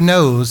Lord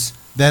knows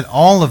that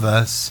all of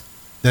us,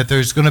 that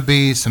there's going to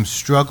be some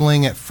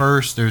struggling at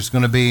first. There's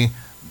going to be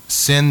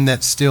sin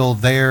that's still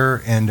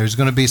there. And there's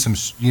going to be some,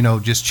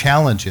 just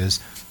challenges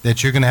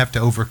that you're going to have to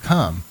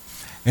overcome.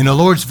 And the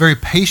Lord's very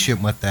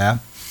patient with that.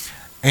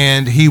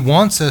 And he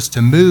wants us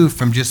to move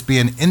from just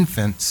being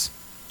infants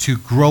to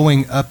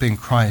growing up in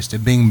Christ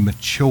and being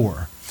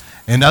mature.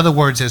 In other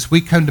words, as we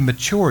come to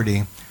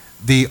maturity,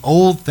 the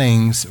old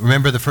things,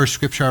 remember the first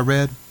scripture I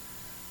read?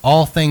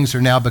 All things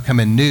are now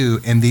becoming new,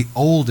 and the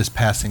old is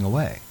passing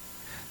away.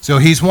 So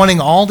he's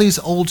wanting all these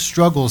old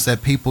struggles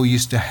that people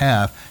used to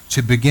have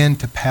to begin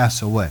to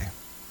pass away.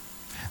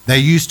 They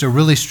used to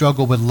really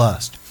struggle with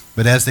lust,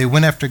 but as they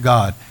went after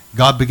God,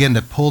 God began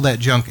to pull that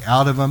junk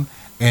out of them,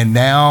 and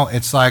now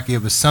it's like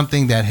it was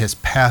something that has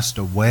passed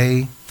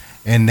away,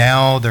 and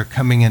now they're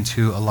coming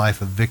into a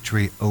life of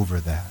victory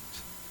over that.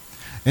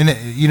 And,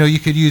 you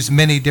could use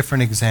many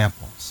different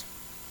examples.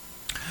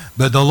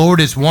 But the Lord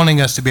is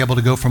wanting us to be able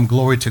to go from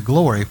glory to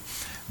glory.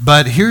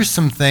 But here's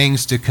some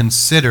things to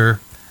consider.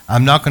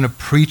 I'm not going to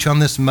preach on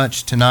this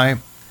much tonight.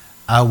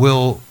 I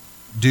will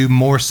do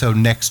more so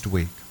next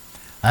week.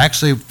 I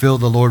actually feel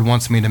the Lord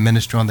wants me to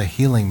minister on the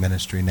healing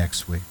ministry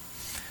next week.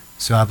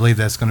 So I believe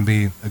that's going to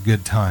be a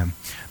good time.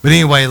 But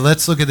anyway,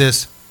 let's look at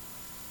this.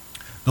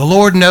 The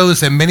Lord knows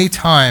that many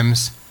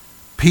times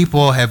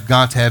people have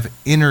got to have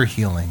inner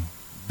healing.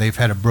 They've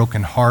had a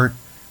broken heart.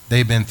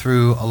 They've been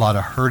through a lot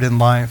of hurt in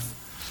life.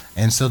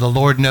 And so the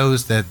Lord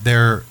knows that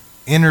their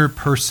inner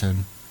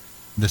person,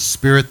 the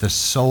spirit, the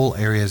soul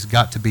area has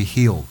got to be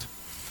healed.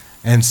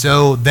 And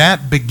so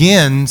that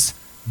begins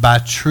by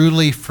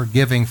truly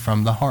forgiving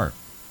from the heart.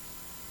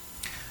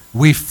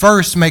 We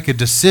first make a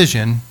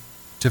decision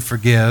to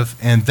forgive,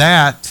 and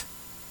that,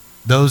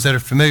 those that are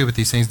familiar with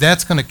these things,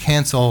 that's going to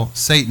cancel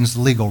Satan's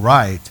legal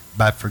right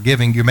by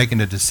forgiving. You're making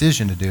a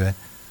decision to do it.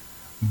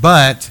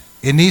 But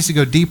it needs to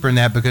go deeper in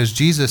that because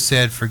Jesus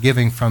said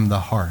forgiving from the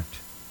heart.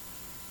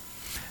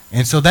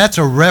 And so that's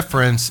a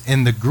reference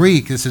in the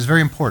Greek. This is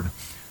very important.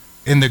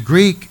 In the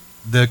Greek,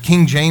 the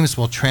King James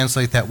will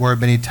translate that word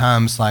many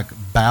times like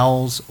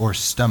bowels or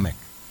stomach.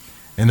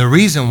 And the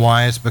reason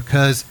why is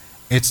because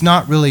it's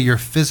not really your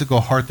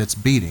physical heart that's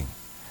beating.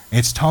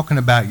 It's talking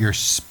about your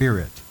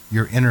spirit,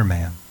 your inner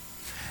man.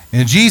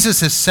 And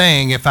Jesus is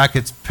saying, if I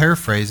could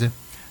paraphrase it,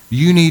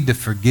 you need to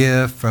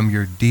forgive from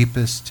your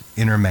deepest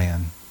inner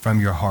man, from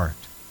your heart.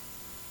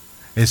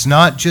 It's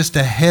not just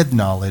a head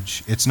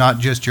knowledge. It's not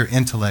just your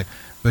intellect,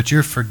 but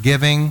you're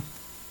forgiving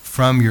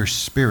from your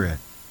spirit.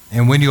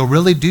 And when you'll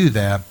really do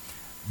that,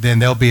 then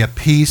there'll be a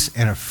peace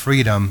and a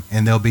freedom,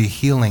 and there'll be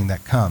healing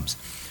that comes.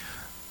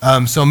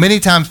 So many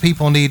times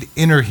people need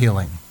inner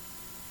healing.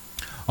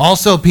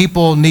 Also,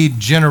 people need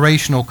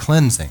generational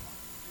cleansing.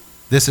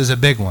 This is a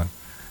big one.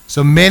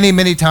 So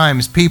many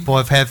times people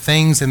have had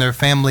things in their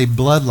family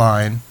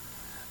bloodline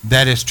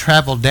that has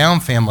traveled down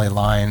family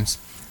lines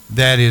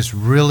that is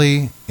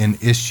really an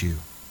issue.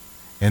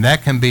 And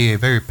that can be a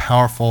very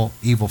powerful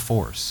evil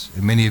force.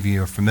 And many of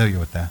you are familiar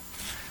with that.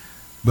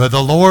 But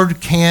the Lord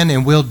can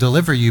and will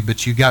deliver you,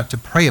 but you got to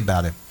pray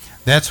about it.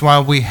 That's why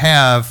we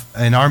have,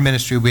 in our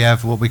ministry, we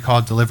have what we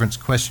call deliverance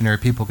questionnaire.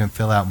 People can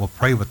fill out and we'll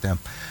pray with them.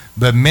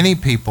 But many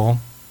people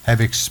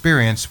have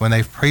experienced when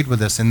they've prayed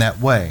with us in that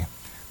way,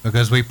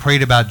 because we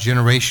prayed about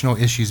generational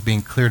issues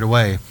being cleared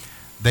away,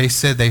 they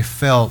said they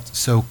felt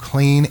so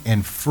clean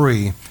and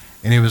free,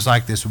 and it was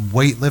like this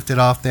weight lifted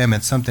off them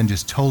and something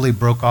just totally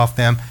broke off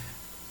them.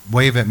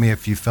 Wave at me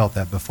if you felt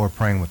that before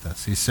praying with us.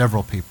 See,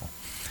 several people.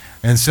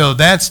 And so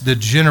that's the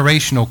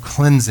generational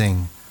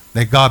cleansing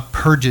that God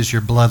purges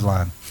your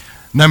bloodline.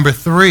 Number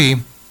 3,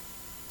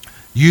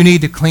 you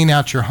need to clean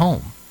out your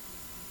home.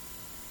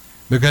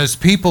 Because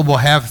people will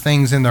have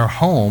things in their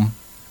home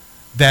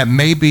that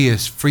maybe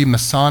is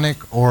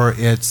Freemasonic or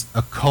it's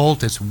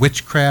occult, it's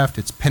witchcraft,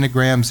 it's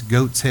pentagrams,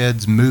 goat's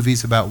heads,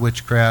 movies about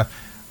witchcraft,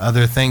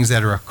 other things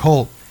that are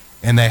occult,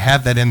 and they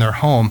have that in their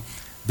home.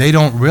 They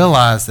don't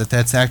realize that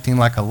that's acting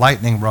like a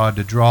lightning rod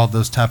to draw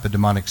those type of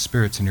demonic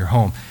spirits in your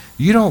home.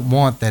 You don't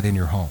want that in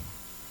your home.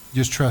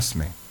 Just trust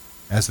me.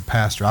 As a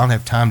pastor, I don't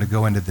have time to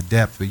go into the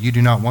depth, but you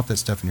do not want that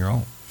stuff in your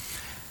home.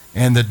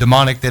 And the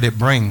demonic that it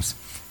brings.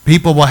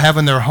 People will have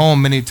in their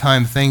home many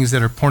times things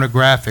that are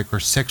pornographic or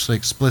sexually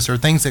explicit or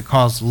things that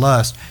cause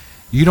lust.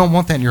 You don't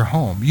want that in your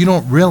home. You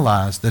don't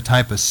realize the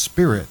type of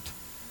spirit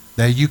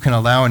that you can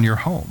allow in your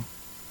home.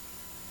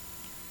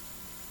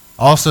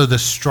 Also, the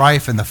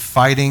strife and the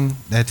fighting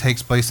that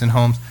takes place in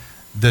homes,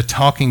 the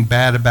talking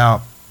bad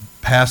about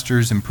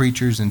pastors and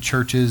preachers and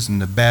churches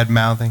and the bad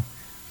mouthing.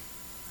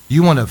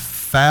 You want a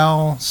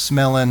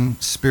foul-smelling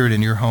spirit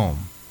in your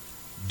home.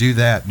 Do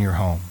that in your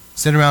home.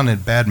 Sit around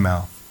and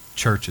badmouth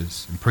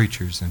churches and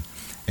preachers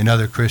and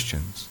other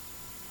Christians.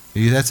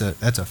 That's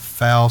a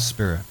foul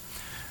spirit.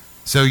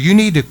 So you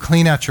need to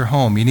clean out your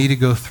home. You need to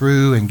go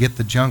through and get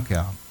the junk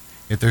out.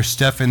 If there's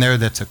stuff in there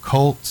that's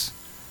occult,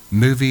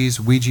 movies,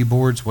 Ouija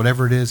boards,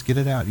 whatever it is, get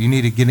it out. You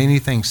need to get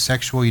anything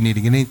sexual. You need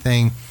to get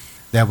anything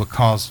that would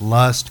cause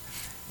lust,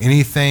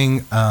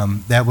 anything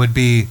that would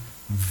be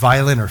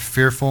violent or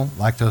fearful,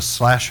 like those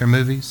slasher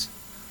movies.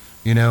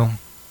 You know,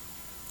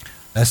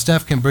 that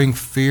stuff can bring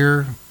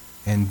fear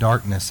and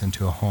darkness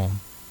into a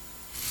home.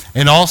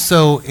 And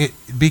also,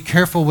 be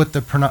careful with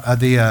the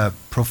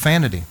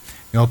profanity.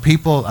 You know,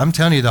 people, I'm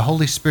telling you, the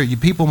Holy Spirit,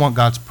 people want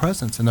God's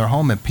presence in their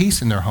home and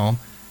peace in their home.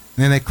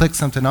 And then they click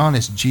something on,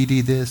 it's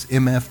GD this,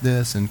 MF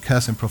this, and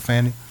cuss and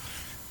profanity.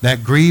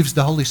 That grieves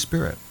the Holy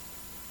Spirit.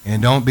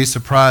 And don't be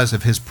surprised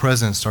if his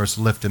presence starts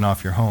lifting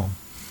off your home.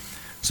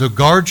 So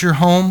guard your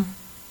home.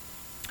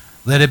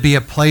 Let it be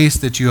a place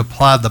that you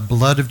apply the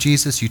blood of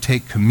Jesus. You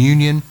take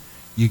communion.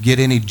 You get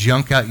any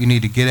junk out you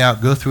need to get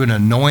out. Go through and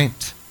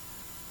anoint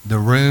the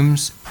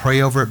rooms,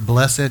 pray over it,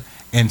 bless it,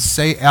 and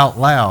say out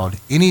loud,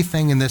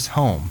 anything in this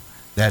home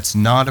that's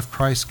not of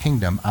Christ's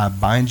kingdom, I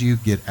bind you,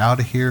 get out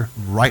of here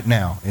right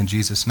now in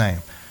Jesus' name.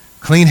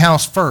 Clean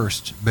house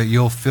first, but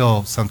you'll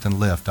feel something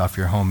lift off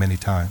your home many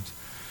times.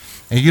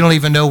 And you don't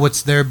even know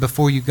what's there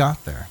before you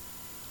got there.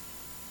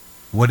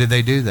 What did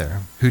they do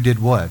there? Who did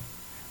what?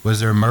 Was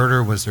there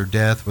murder? Was there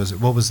death?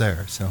 What was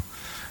there? So,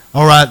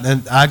 all right,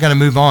 and I got to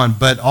move on.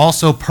 But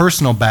also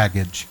personal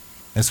baggage.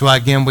 That's why,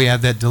 again, we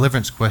have that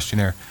deliverance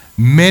questionnaire.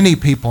 Many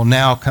people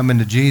now coming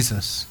to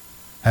Jesus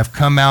have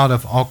come out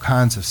of all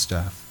kinds of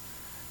stuff.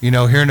 You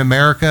know, here in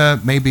America,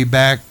 maybe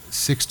back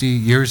 60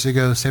 years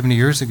ago, 70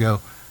 years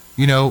ago,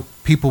 you know,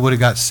 people would have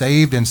got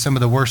saved, and some of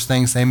the worst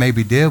things they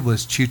maybe did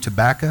was chew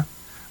tobacco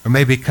or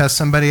maybe cuss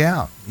somebody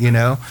out, you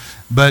know.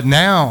 But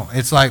now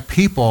it's like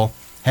people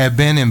have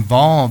been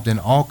involved in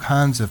all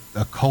kinds of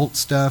occult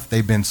stuff.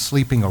 They've been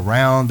sleeping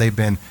around. They've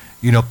been,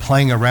 you know,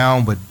 playing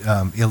around with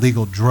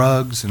illegal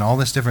drugs and all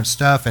this different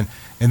stuff. And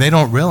they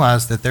don't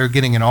realize that they're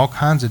getting in all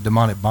kinds of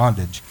demonic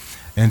bondage.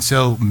 And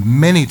so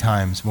many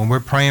times when we're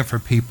praying for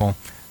people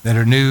that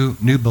are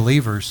new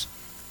believers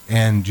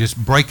and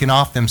just breaking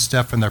off them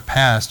stuff from their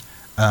past,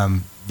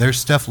 there's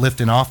stuff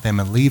lifting off them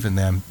and leaving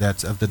them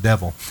that's of the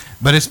devil.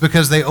 But it's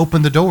because they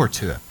opened the door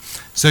to it.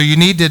 So you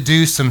need to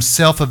do some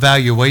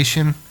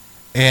self-evaluation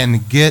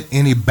and get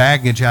any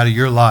baggage out of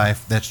your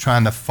life that's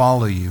trying to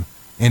follow you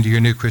into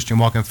your new Christian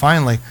walk. And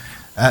finally,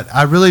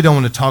 I really don't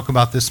want to talk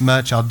about this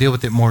much. I'll deal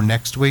with it more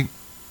next week.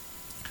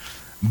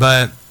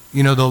 But,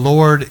 you know, the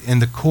Lord in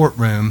the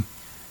courtroom,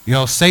 you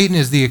know, Satan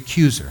is the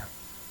accuser.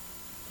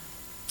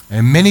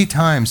 And many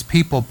times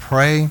people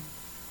pray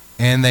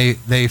and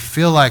they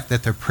feel like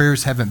that their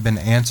prayers haven't been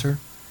answered,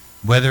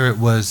 whether it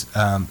was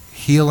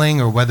healing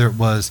or whether it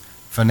was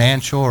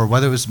financial or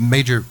whether it was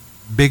major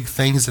big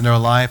things in their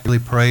life. Really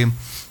pray.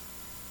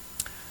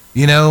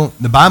 You know,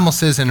 the Bible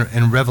says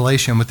in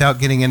Revelation, without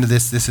getting into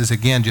this is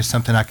again just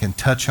something I can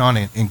touch on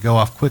and go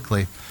off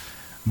quickly,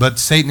 but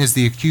Satan is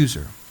the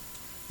accuser.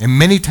 And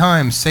many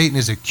times Satan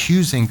is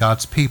accusing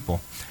God's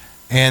people.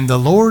 And the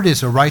Lord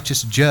is a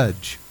righteous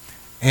judge.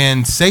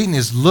 And Satan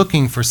is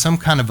looking for some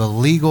kind of a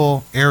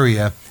legal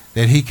area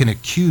that he can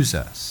accuse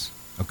us.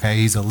 Okay,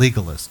 he's a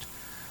legalist.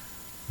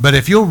 But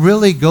if you'll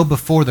really go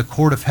before the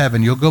court of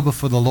heaven, you'll go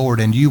before the Lord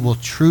and you will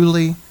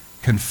truly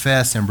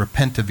confess and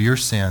repent of your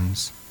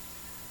sins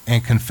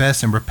and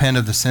confess and repent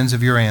of the sins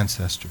of your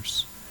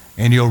ancestors.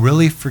 And you'll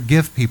really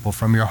forgive people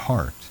from your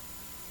heart.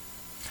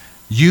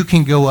 You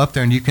can go up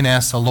there and you can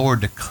ask the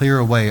Lord to clear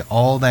away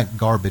all that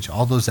garbage,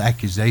 all those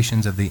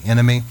accusations of the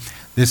enemy.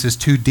 This is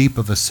too deep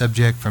of a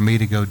subject for me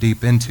to go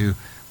deep into,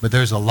 but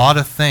there's a lot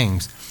of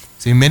things.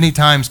 See, many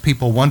times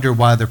people wonder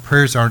why their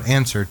prayers aren't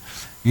answered.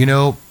 You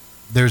know,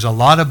 there's a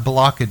lot of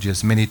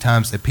blockages many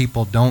times that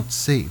people don't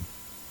see.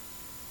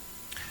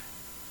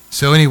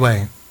 So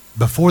anyway,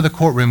 before the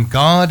courtroom,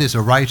 God is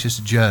a righteous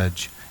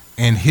judge,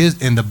 and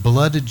the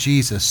blood of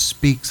Jesus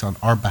speaks on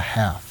our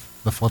behalf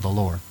before the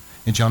Lord.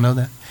 Did y'all know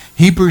that?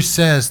 Hebrews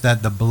says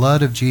that the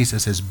blood of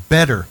Jesus is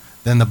better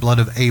than the blood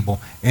of Abel,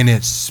 and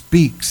it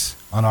speaks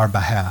on our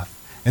behalf.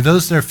 And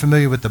those that are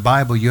familiar with the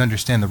Bible, you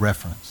understand the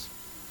reference.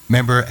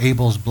 Remember,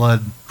 Abel's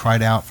blood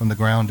cried out from the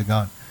ground to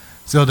God.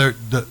 So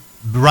the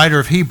writer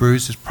of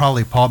Hebrews is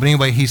probably Paul, but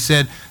anyway, he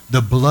said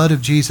the blood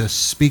of Jesus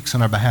speaks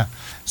on our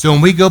behalf. So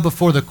when we go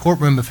before the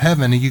courtroom of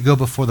heaven and you go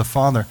before the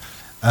Father,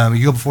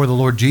 you go before the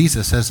Lord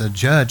Jesus as a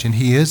judge, and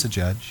he is a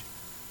judge.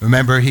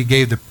 Remember, he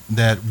gave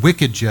that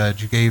wicked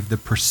judge gave the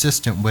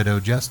persistent widow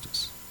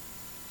justice.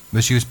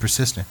 But she was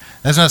persistent.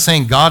 That's not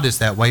saying God is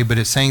that way, but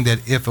it's saying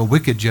that if a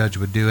wicked judge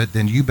would do it,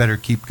 then you better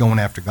keep going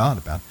after God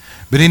about it.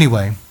 But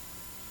anyway,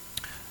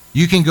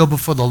 you can go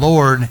before the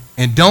Lord,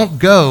 and don't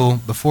go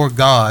before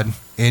God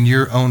in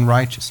your own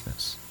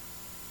righteousness.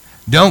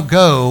 Don't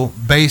go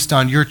based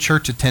on your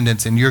church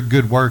attendance and your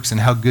good works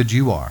and how good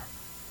you are.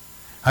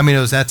 I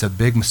mean, that's a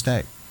big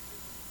mistake.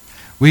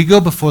 We go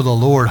before the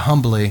Lord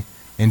humbly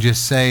and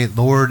just say,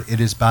 Lord, it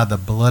is by the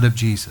blood of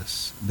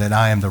Jesus that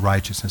I am the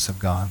righteousness of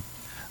God.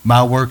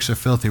 My works are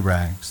filthy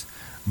rags.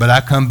 But I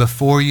come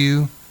before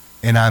you,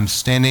 and I'm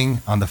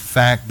standing on the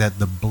fact that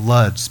the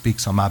blood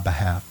speaks on my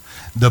behalf.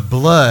 The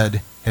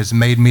blood has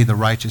made me the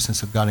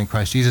righteousness of God in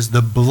Christ Jesus.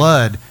 The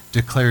blood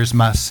declares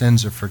my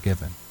sins are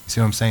forgiven. You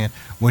see what I'm saying?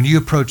 When you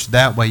approach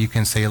that way, you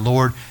can say,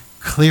 Lord,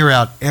 clear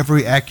out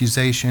every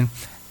accusation,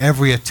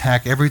 every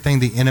attack, everything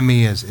the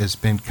enemy has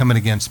been coming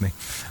against me.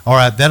 All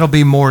right, that'll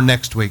be more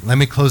next week. Let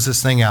me close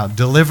this thing out.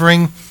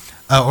 Developing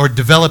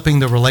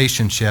the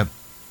relationship.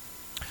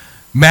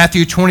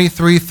 Matthew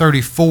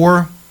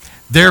 23:34.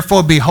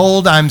 Therefore,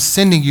 behold, I'm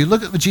sending you.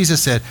 Look at what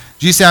Jesus said.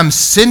 Jesus said, I'm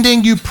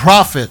sending you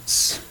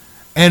prophets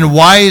and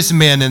wise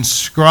men and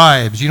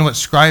scribes. You know what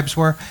scribes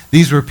were?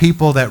 These were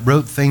people that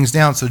wrote things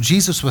down. So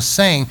Jesus was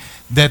saying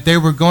that they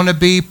were going to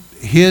be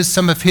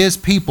some of his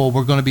people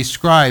were going to be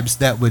scribes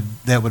that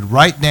would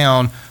write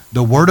down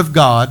the Word of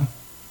God.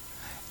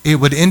 It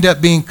would end up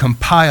being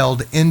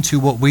compiled into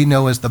what we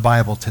know as the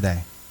Bible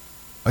today.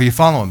 Are you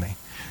following me?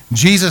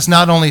 Jesus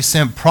not only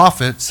sent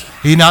prophets,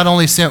 he not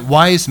only sent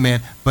wise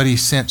men, but he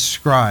sent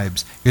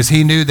scribes, because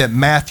he knew that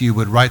Matthew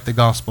would write the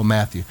Gospel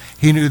Matthew.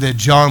 He knew that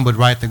John would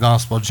write the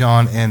Gospel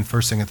John and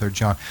 1st, 2nd, 3rd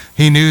John.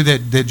 He knew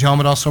that John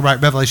would also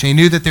write Revelation. He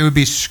knew that there would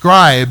be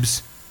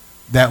scribes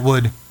that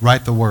would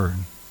write the word.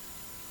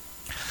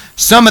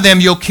 Some of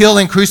them you'll kill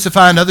and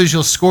crucify, and others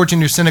you'll scourge in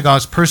your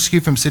synagogues,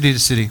 persecute from city to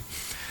city.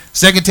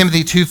 2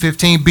 Timothy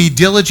 2:15, be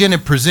diligent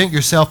and present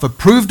yourself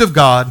approved of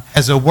God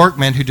as a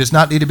workman who does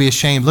not need to be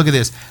ashamed. Look at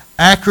this,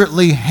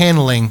 accurately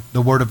handling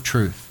the word of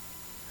truth.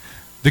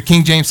 The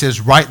King James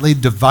says, rightly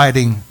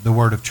dividing the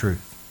word of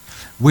truth.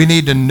 We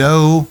need to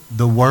know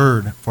the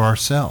word for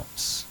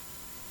ourselves.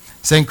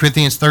 2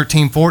 Corinthians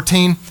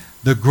 13:14,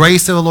 the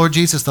grace of the Lord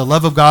Jesus, the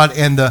love of God,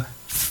 and the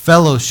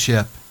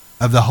fellowship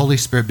of the Holy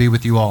Spirit be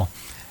with you all.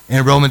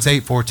 And Romans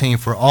 8:14,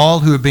 for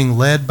all who are being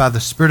led by the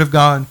Spirit of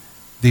God,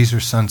 these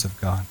are sons of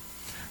God.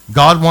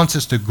 God wants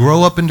us to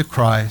grow up into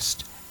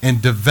Christ and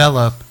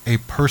develop a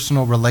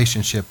personal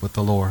relationship with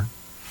the Lord.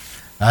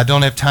 I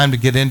don't have time to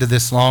get into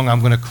this long. I'm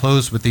going to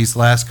close with these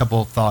last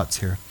couple of thoughts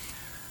here.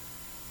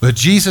 But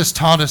Jesus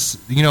taught us,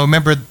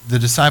 remember the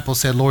disciples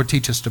said, Lord,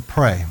 teach us to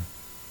pray.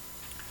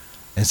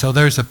 And so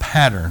there's a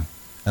pattern.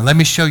 And let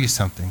me show you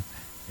something.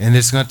 And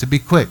it's going to be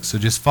quick, so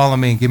just follow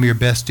me and give me your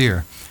best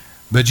ear.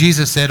 But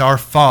Jesus said, our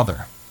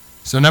Father.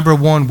 So number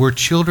one, we're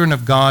children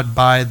of God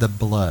by the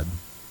blood.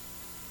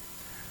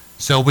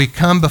 So we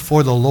come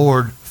before the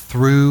Lord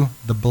through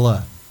the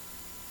blood.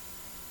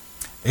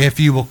 If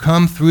you will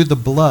come through the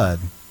blood,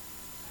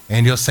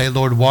 and you'll say,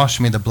 Lord, wash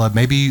me in the blood.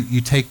 Maybe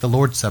you take the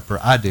Lord's Supper.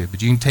 I do.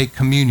 But you can take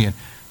communion.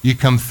 You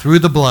come through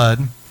the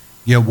blood,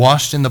 you're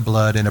washed in the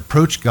blood, and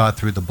approach God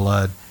through the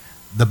blood.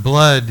 The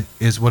blood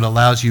is what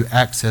allows you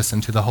access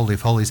into the Holy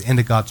of Holies,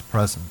 into God's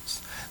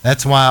presence.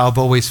 That's why I've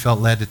always felt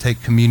led to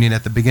take communion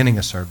at the beginning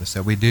of service,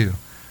 that we do.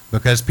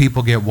 Because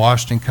people get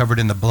washed and covered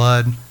in the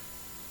blood,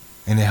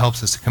 and it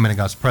helps us to come into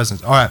God's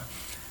presence. All right.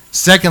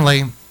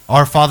 Secondly,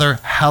 our Father,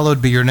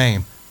 hallowed be your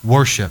name.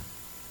 Worship.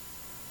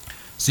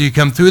 So you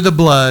come through the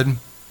blood,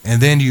 and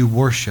then you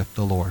worship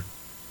the Lord.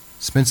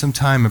 Spend some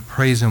time in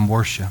praise and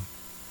worship.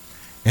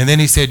 And then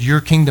he said, your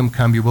kingdom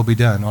come, your will be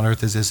done on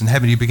earth as it is in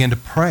heaven. You begin to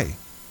pray.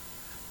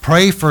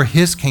 Pray for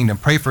his kingdom.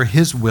 Pray for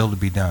his will to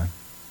be done.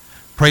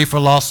 Pray for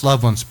lost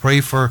loved ones.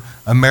 Pray for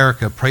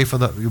America. Pray for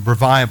the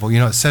revival,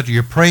 etc.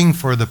 You're praying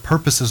for the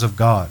purposes of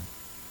God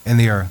in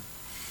the earth.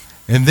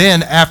 And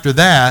then after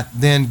that,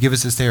 then give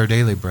us this day our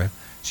daily bread.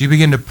 So you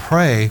begin to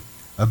pray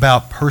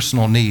about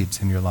personal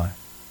needs in your life.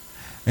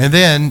 And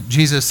then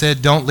Jesus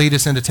said, don't lead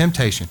us into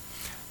temptation.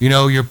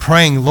 You're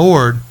praying,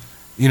 Lord,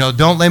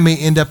 don't let me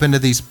end up into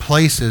these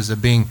places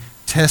of being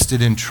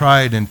tested and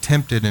tried and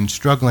tempted and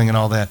struggling and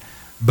all that,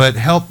 but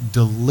help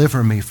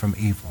deliver me from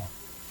evil.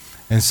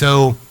 And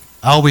so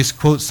I always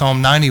quote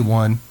Psalm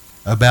 91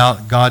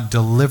 about God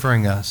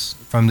delivering us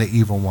from the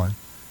evil one.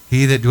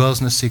 He that dwells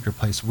in the secret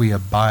place, we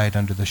abide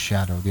under the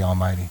shadow of the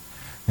Almighty.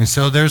 And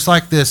so there's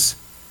like this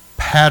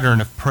pattern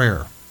of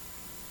prayer.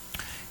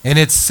 And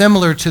it's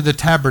similar to the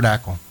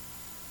tabernacle.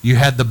 You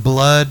had the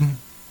blood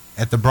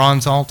at the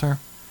bronze altar.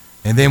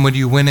 And then when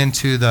you went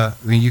into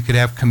you could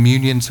have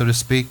communion, so to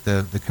speak,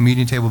 the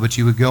communion table, but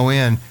you would go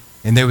in,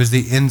 and there was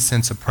the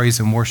incense of praise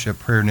and worship,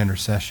 prayer and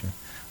intercession.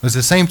 It was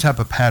the same type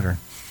of pattern.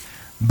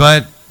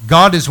 But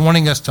God is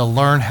wanting us to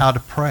learn how to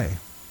pray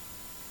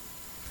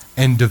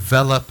and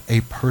develop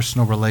a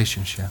personal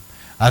relationship.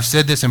 I've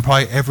said this in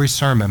probably every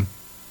sermon,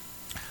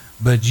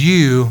 but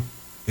you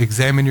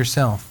examine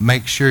yourself.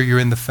 Make sure you're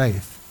in the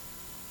faith.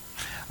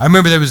 I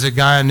remember there was a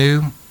guy I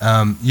knew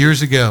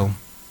years ago.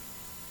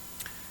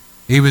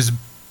 He was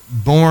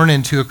born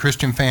into a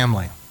Christian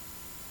family.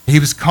 He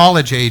was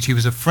college age. He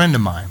was a friend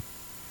of mine.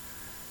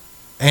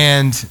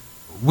 And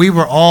we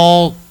were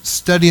all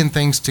studying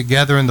things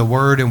together in the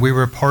Word, and we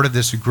were part of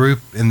this group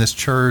in this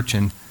church,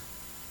 and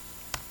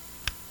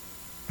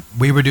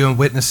we were doing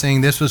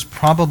witnessing. This was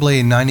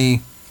probably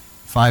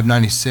 95,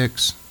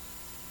 96.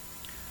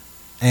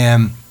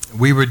 And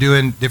we were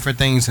doing different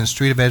things in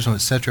street evangelism,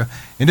 etc.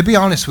 And to be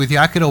honest with you,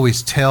 I could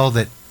always tell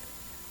that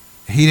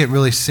he didn't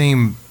really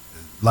seem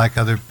like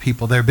other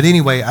people there. But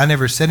anyway, I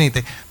never said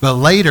anything. But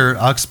later,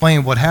 I'll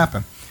explain what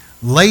happened.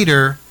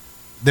 Later,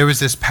 there was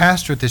this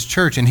pastor at this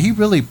church, and he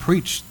really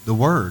preached the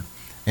word.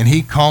 And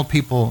he called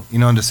people,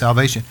 into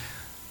salvation.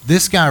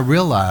 This guy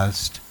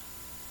realized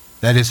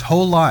that his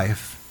whole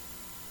life,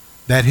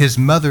 that his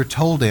mother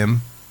told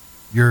him,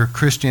 you're a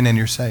Christian and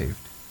you're saved.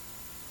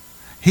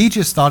 He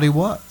just thought he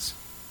was.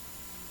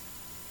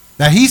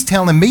 Now, he's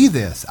telling me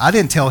this. I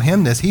didn't tell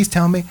him this. He's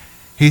telling me.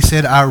 He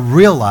said, I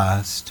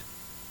realized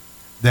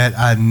that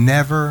I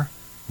never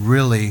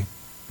really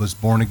was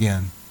born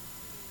again.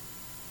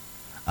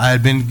 I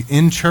had been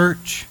in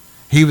church.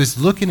 He was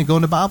looking to go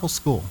into Bible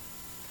school.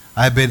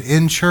 I had been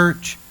in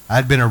church. I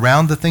had been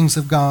around the things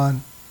of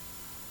God,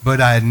 but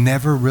I had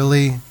never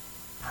really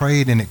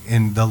prayed,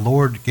 and the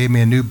Lord gave me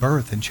a new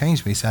birth and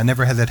changed me. So I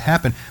never had that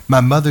happen. My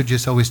mother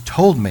just always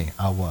told me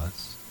I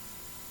was.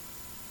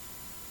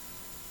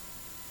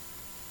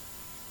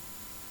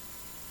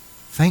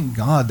 Thank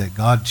God that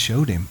God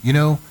showed him.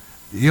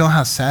 You know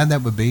how sad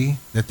that would be?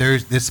 That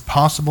it's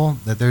possible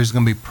that there's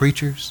going to be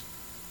preachers,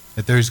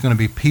 that there's going to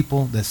be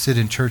people that sit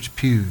in church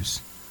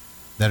pews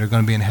that are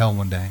going to be in hell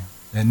one day,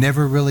 that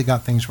never really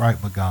got things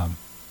right with God.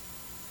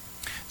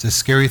 It's a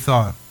scary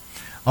thought.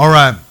 All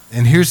right,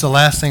 and here's the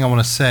last thing I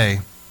want to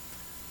say.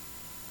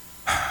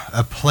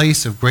 A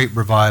place of great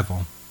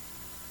revival.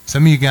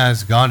 Some of you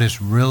guys, God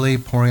is really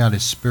pouring out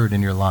His Spirit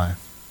in your life.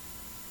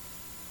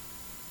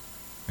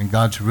 And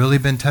God's really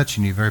been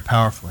touching you very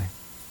powerfully.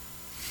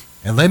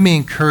 And let me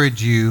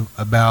encourage you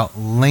about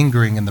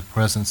lingering in the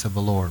presence of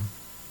the Lord.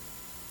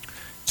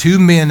 Two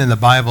men in the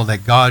Bible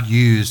that God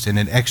used in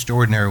an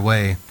extraordinary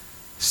way,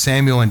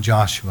 Samuel and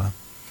Joshua.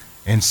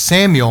 And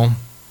Samuel,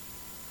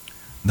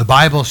 the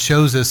Bible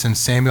shows us in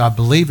Samuel, I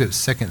believe it was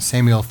 2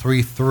 Samuel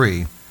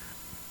 3:3.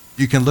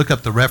 You can look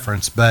up the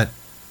reference, but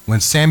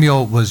when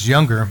Samuel was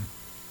younger,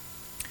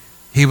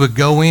 he would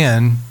go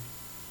in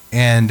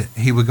and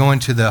he would go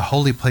into the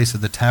holy place of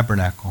the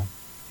tabernacle.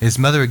 His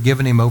mother had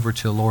given him over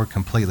to the Lord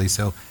completely,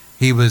 so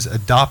he was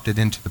adopted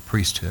into the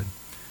priesthood.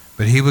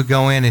 But he would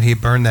go in and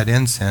he'd burn that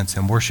incense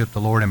and worship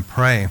the Lord and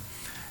pray.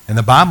 And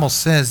the Bible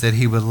says that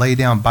he would lay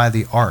down by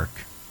the ark.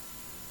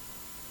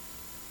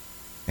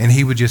 And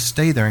he would just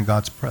stay there in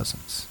God's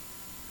presence.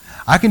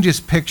 I can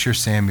just picture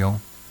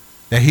Samuel,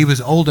 that he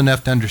was old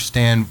enough to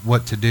understand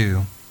what to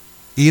do.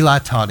 Eli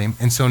taught him,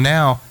 and so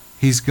now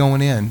he's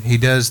going in. He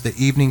does the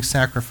evening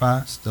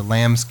sacrifice, the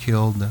lambs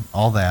killed,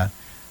 all that.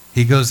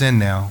 He goes in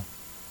now.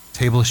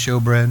 Table of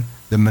showbread,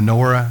 the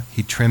menorah,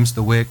 he trims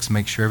the wicks,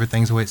 makes sure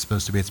everything's the way it's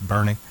supposed to be, it's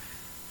burning.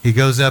 He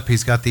goes up,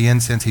 he's got the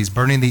incense, he's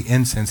burning the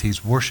incense,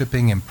 he's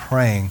worshiping and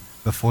praying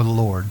before the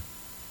Lord.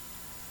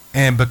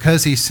 And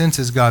because he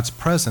senses God's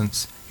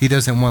presence, he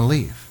doesn't want to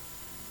leave.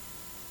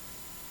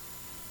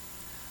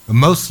 But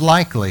most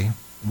likely,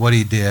 what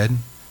he did,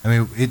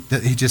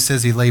 he just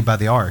says he lay by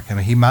the ark.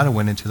 He might have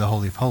went into the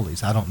Holy of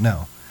Holies, I don't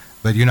know.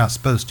 But you're not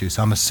supposed to,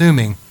 so I'm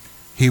assuming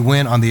he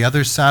went on the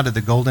other side of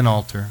the golden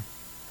altar,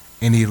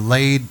 and he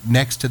laid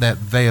next to that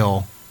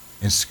veil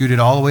and scooted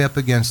all the way up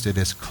against it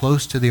as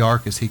close to the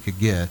ark as he could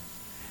get.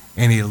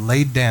 And he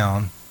laid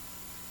down,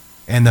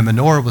 and the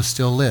menorah was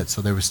still lit,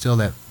 so there was still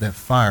that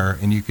fire,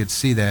 and you could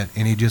see that,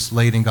 and he just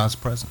laid in God's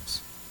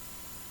presence.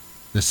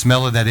 The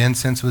smell of that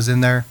incense was in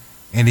there,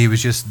 and he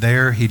was just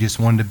there. He just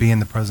wanted to be in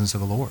the presence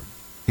of the Lord.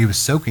 He was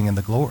soaking in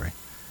the glory.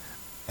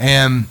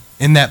 And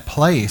in that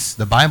place,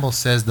 the Bible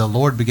says the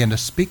Lord began to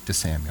speak to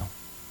Samuel.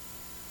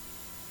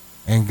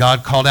 And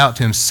God called out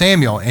to him,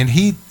 Samuel, and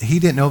he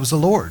didn't know it was the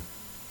Lord.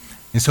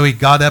 And so he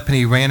got up and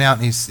he ran out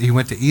and he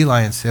went to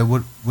Eli and said,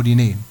 what do you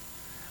need?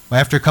 Well,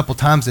 after a couple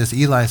times this,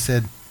 Eli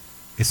said,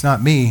 it's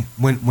not me.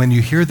 When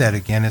you hear that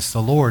again, it's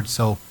the Lord.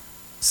 So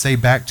say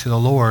back to the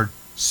Lord,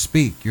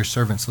 speak, your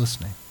servant's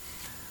listening.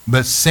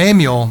 But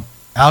Samuel,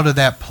 out of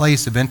that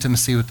place of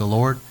intimacy with the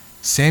Lord,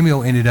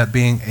 Samuel ended up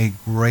being a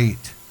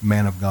great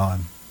man of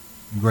God.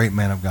 Great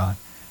man of God.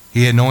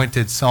 He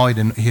anointed Saul,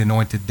 he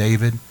anointed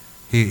David.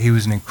 He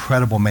was an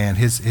incredible man.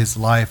 His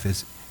life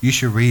is, you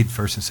should read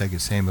 1st and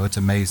 2nd Samuel. It's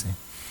amazing.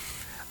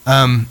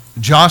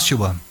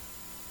 Joshua,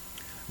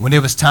 when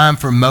it was time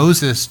for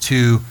Moses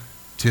to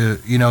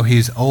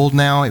he's old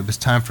now, it was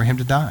time for him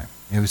to die.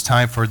 It was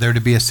time for there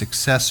to be a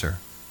successor.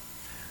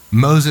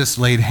 Moses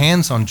laid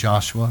hands on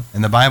Joshua,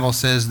 and the Bible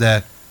says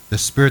that the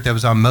spirit that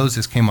was on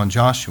Moses came on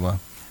Joshua,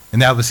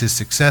 and that was his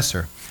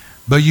successor.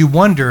 But you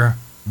wonder,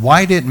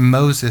 why didn't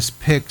Moses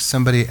pick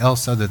somebody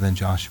else other than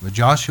Joshua?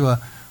 Joshua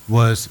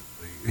was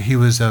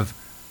of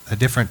a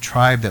different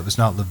tribe that was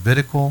not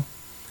Levitical.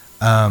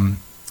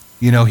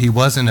 He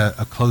wasn't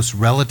a close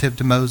relative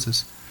to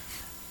Moses.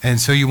 And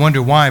so you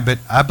wonder why, but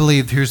I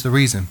believe here's the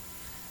reason.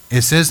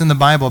 It says in the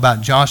Bible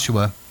about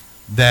Joshua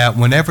that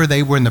whenever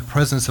they were in the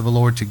presence of the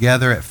Lord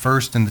together, at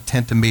first in the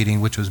tent of meeting,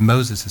 which was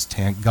Moses'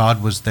 tent,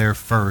 God was there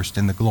first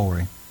in the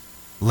glory.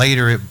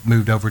 Later it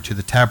moved over to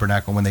the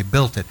tabernacle when they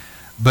built it.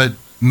 But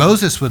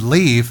Moses would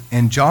leave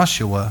and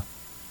Joshua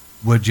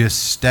would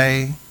just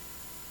stay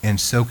and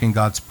soak in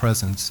God's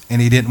presence,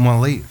 and he didn't want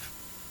to leave.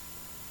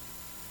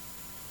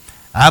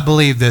 I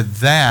believe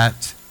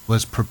that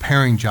was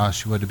preparing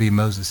Joshua to be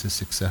Moses'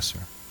 successor.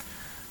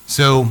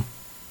 So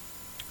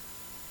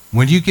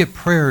when you get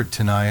prayer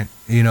tonight,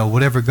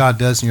 whatever God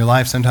does in your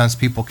life, sometimes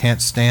people can't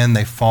stand,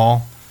 they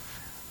fall.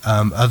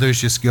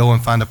 Others just go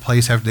and find a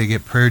place after they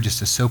get prayer just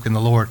to soak in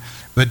the Lord.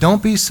 But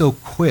don't be so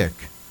quick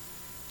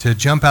to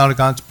jump out of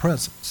God's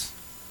presence.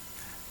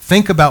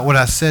 Think about what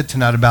I said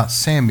tonight about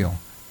Samuel,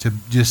 to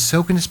just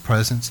soak in his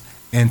presence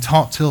and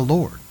talk to the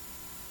Lord.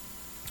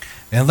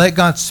 And let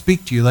God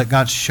speak to you. Let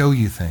God show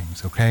you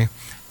things, okay?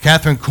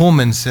 Catherine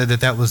Kuhlman said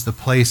that was the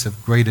place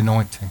of great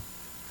anointing,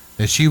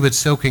 that she would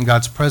soak in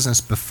God's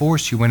presence before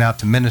she went out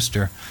to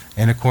minister.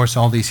 And, of course,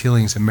 all these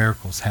healings and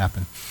miracles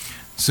happen.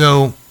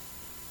 So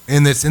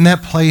it's in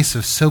that place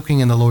of soaking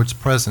in the Lord's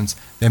presence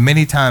that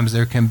many times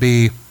there can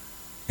be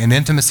an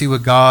intimacy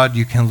with God.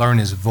 You can learn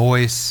his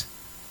voice.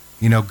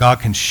 God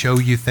can show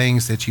you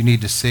things that you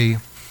need to see.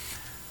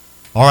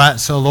 All right,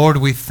 so Lord,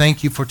 we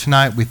thank you for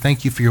tonight. We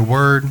thank you for your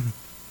word.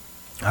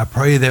 I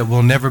pray that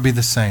we'll never be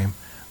the same.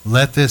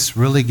 Let this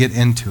really get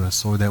into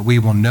us, Lord, that we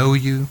will know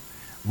you.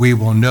 We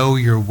will know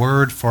your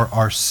word for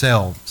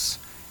ourselves.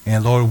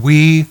 And Lord,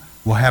 we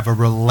will have a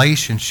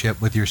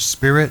relationship with your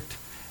Spirit,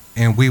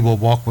 and we will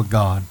walk with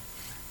God.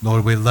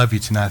 Lord, we love you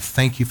tonight.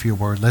 Thank you for your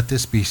word. Let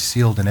this be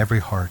sealed in every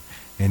heart.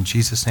 In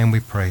Jesus' name we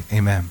pray.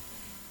 Amen.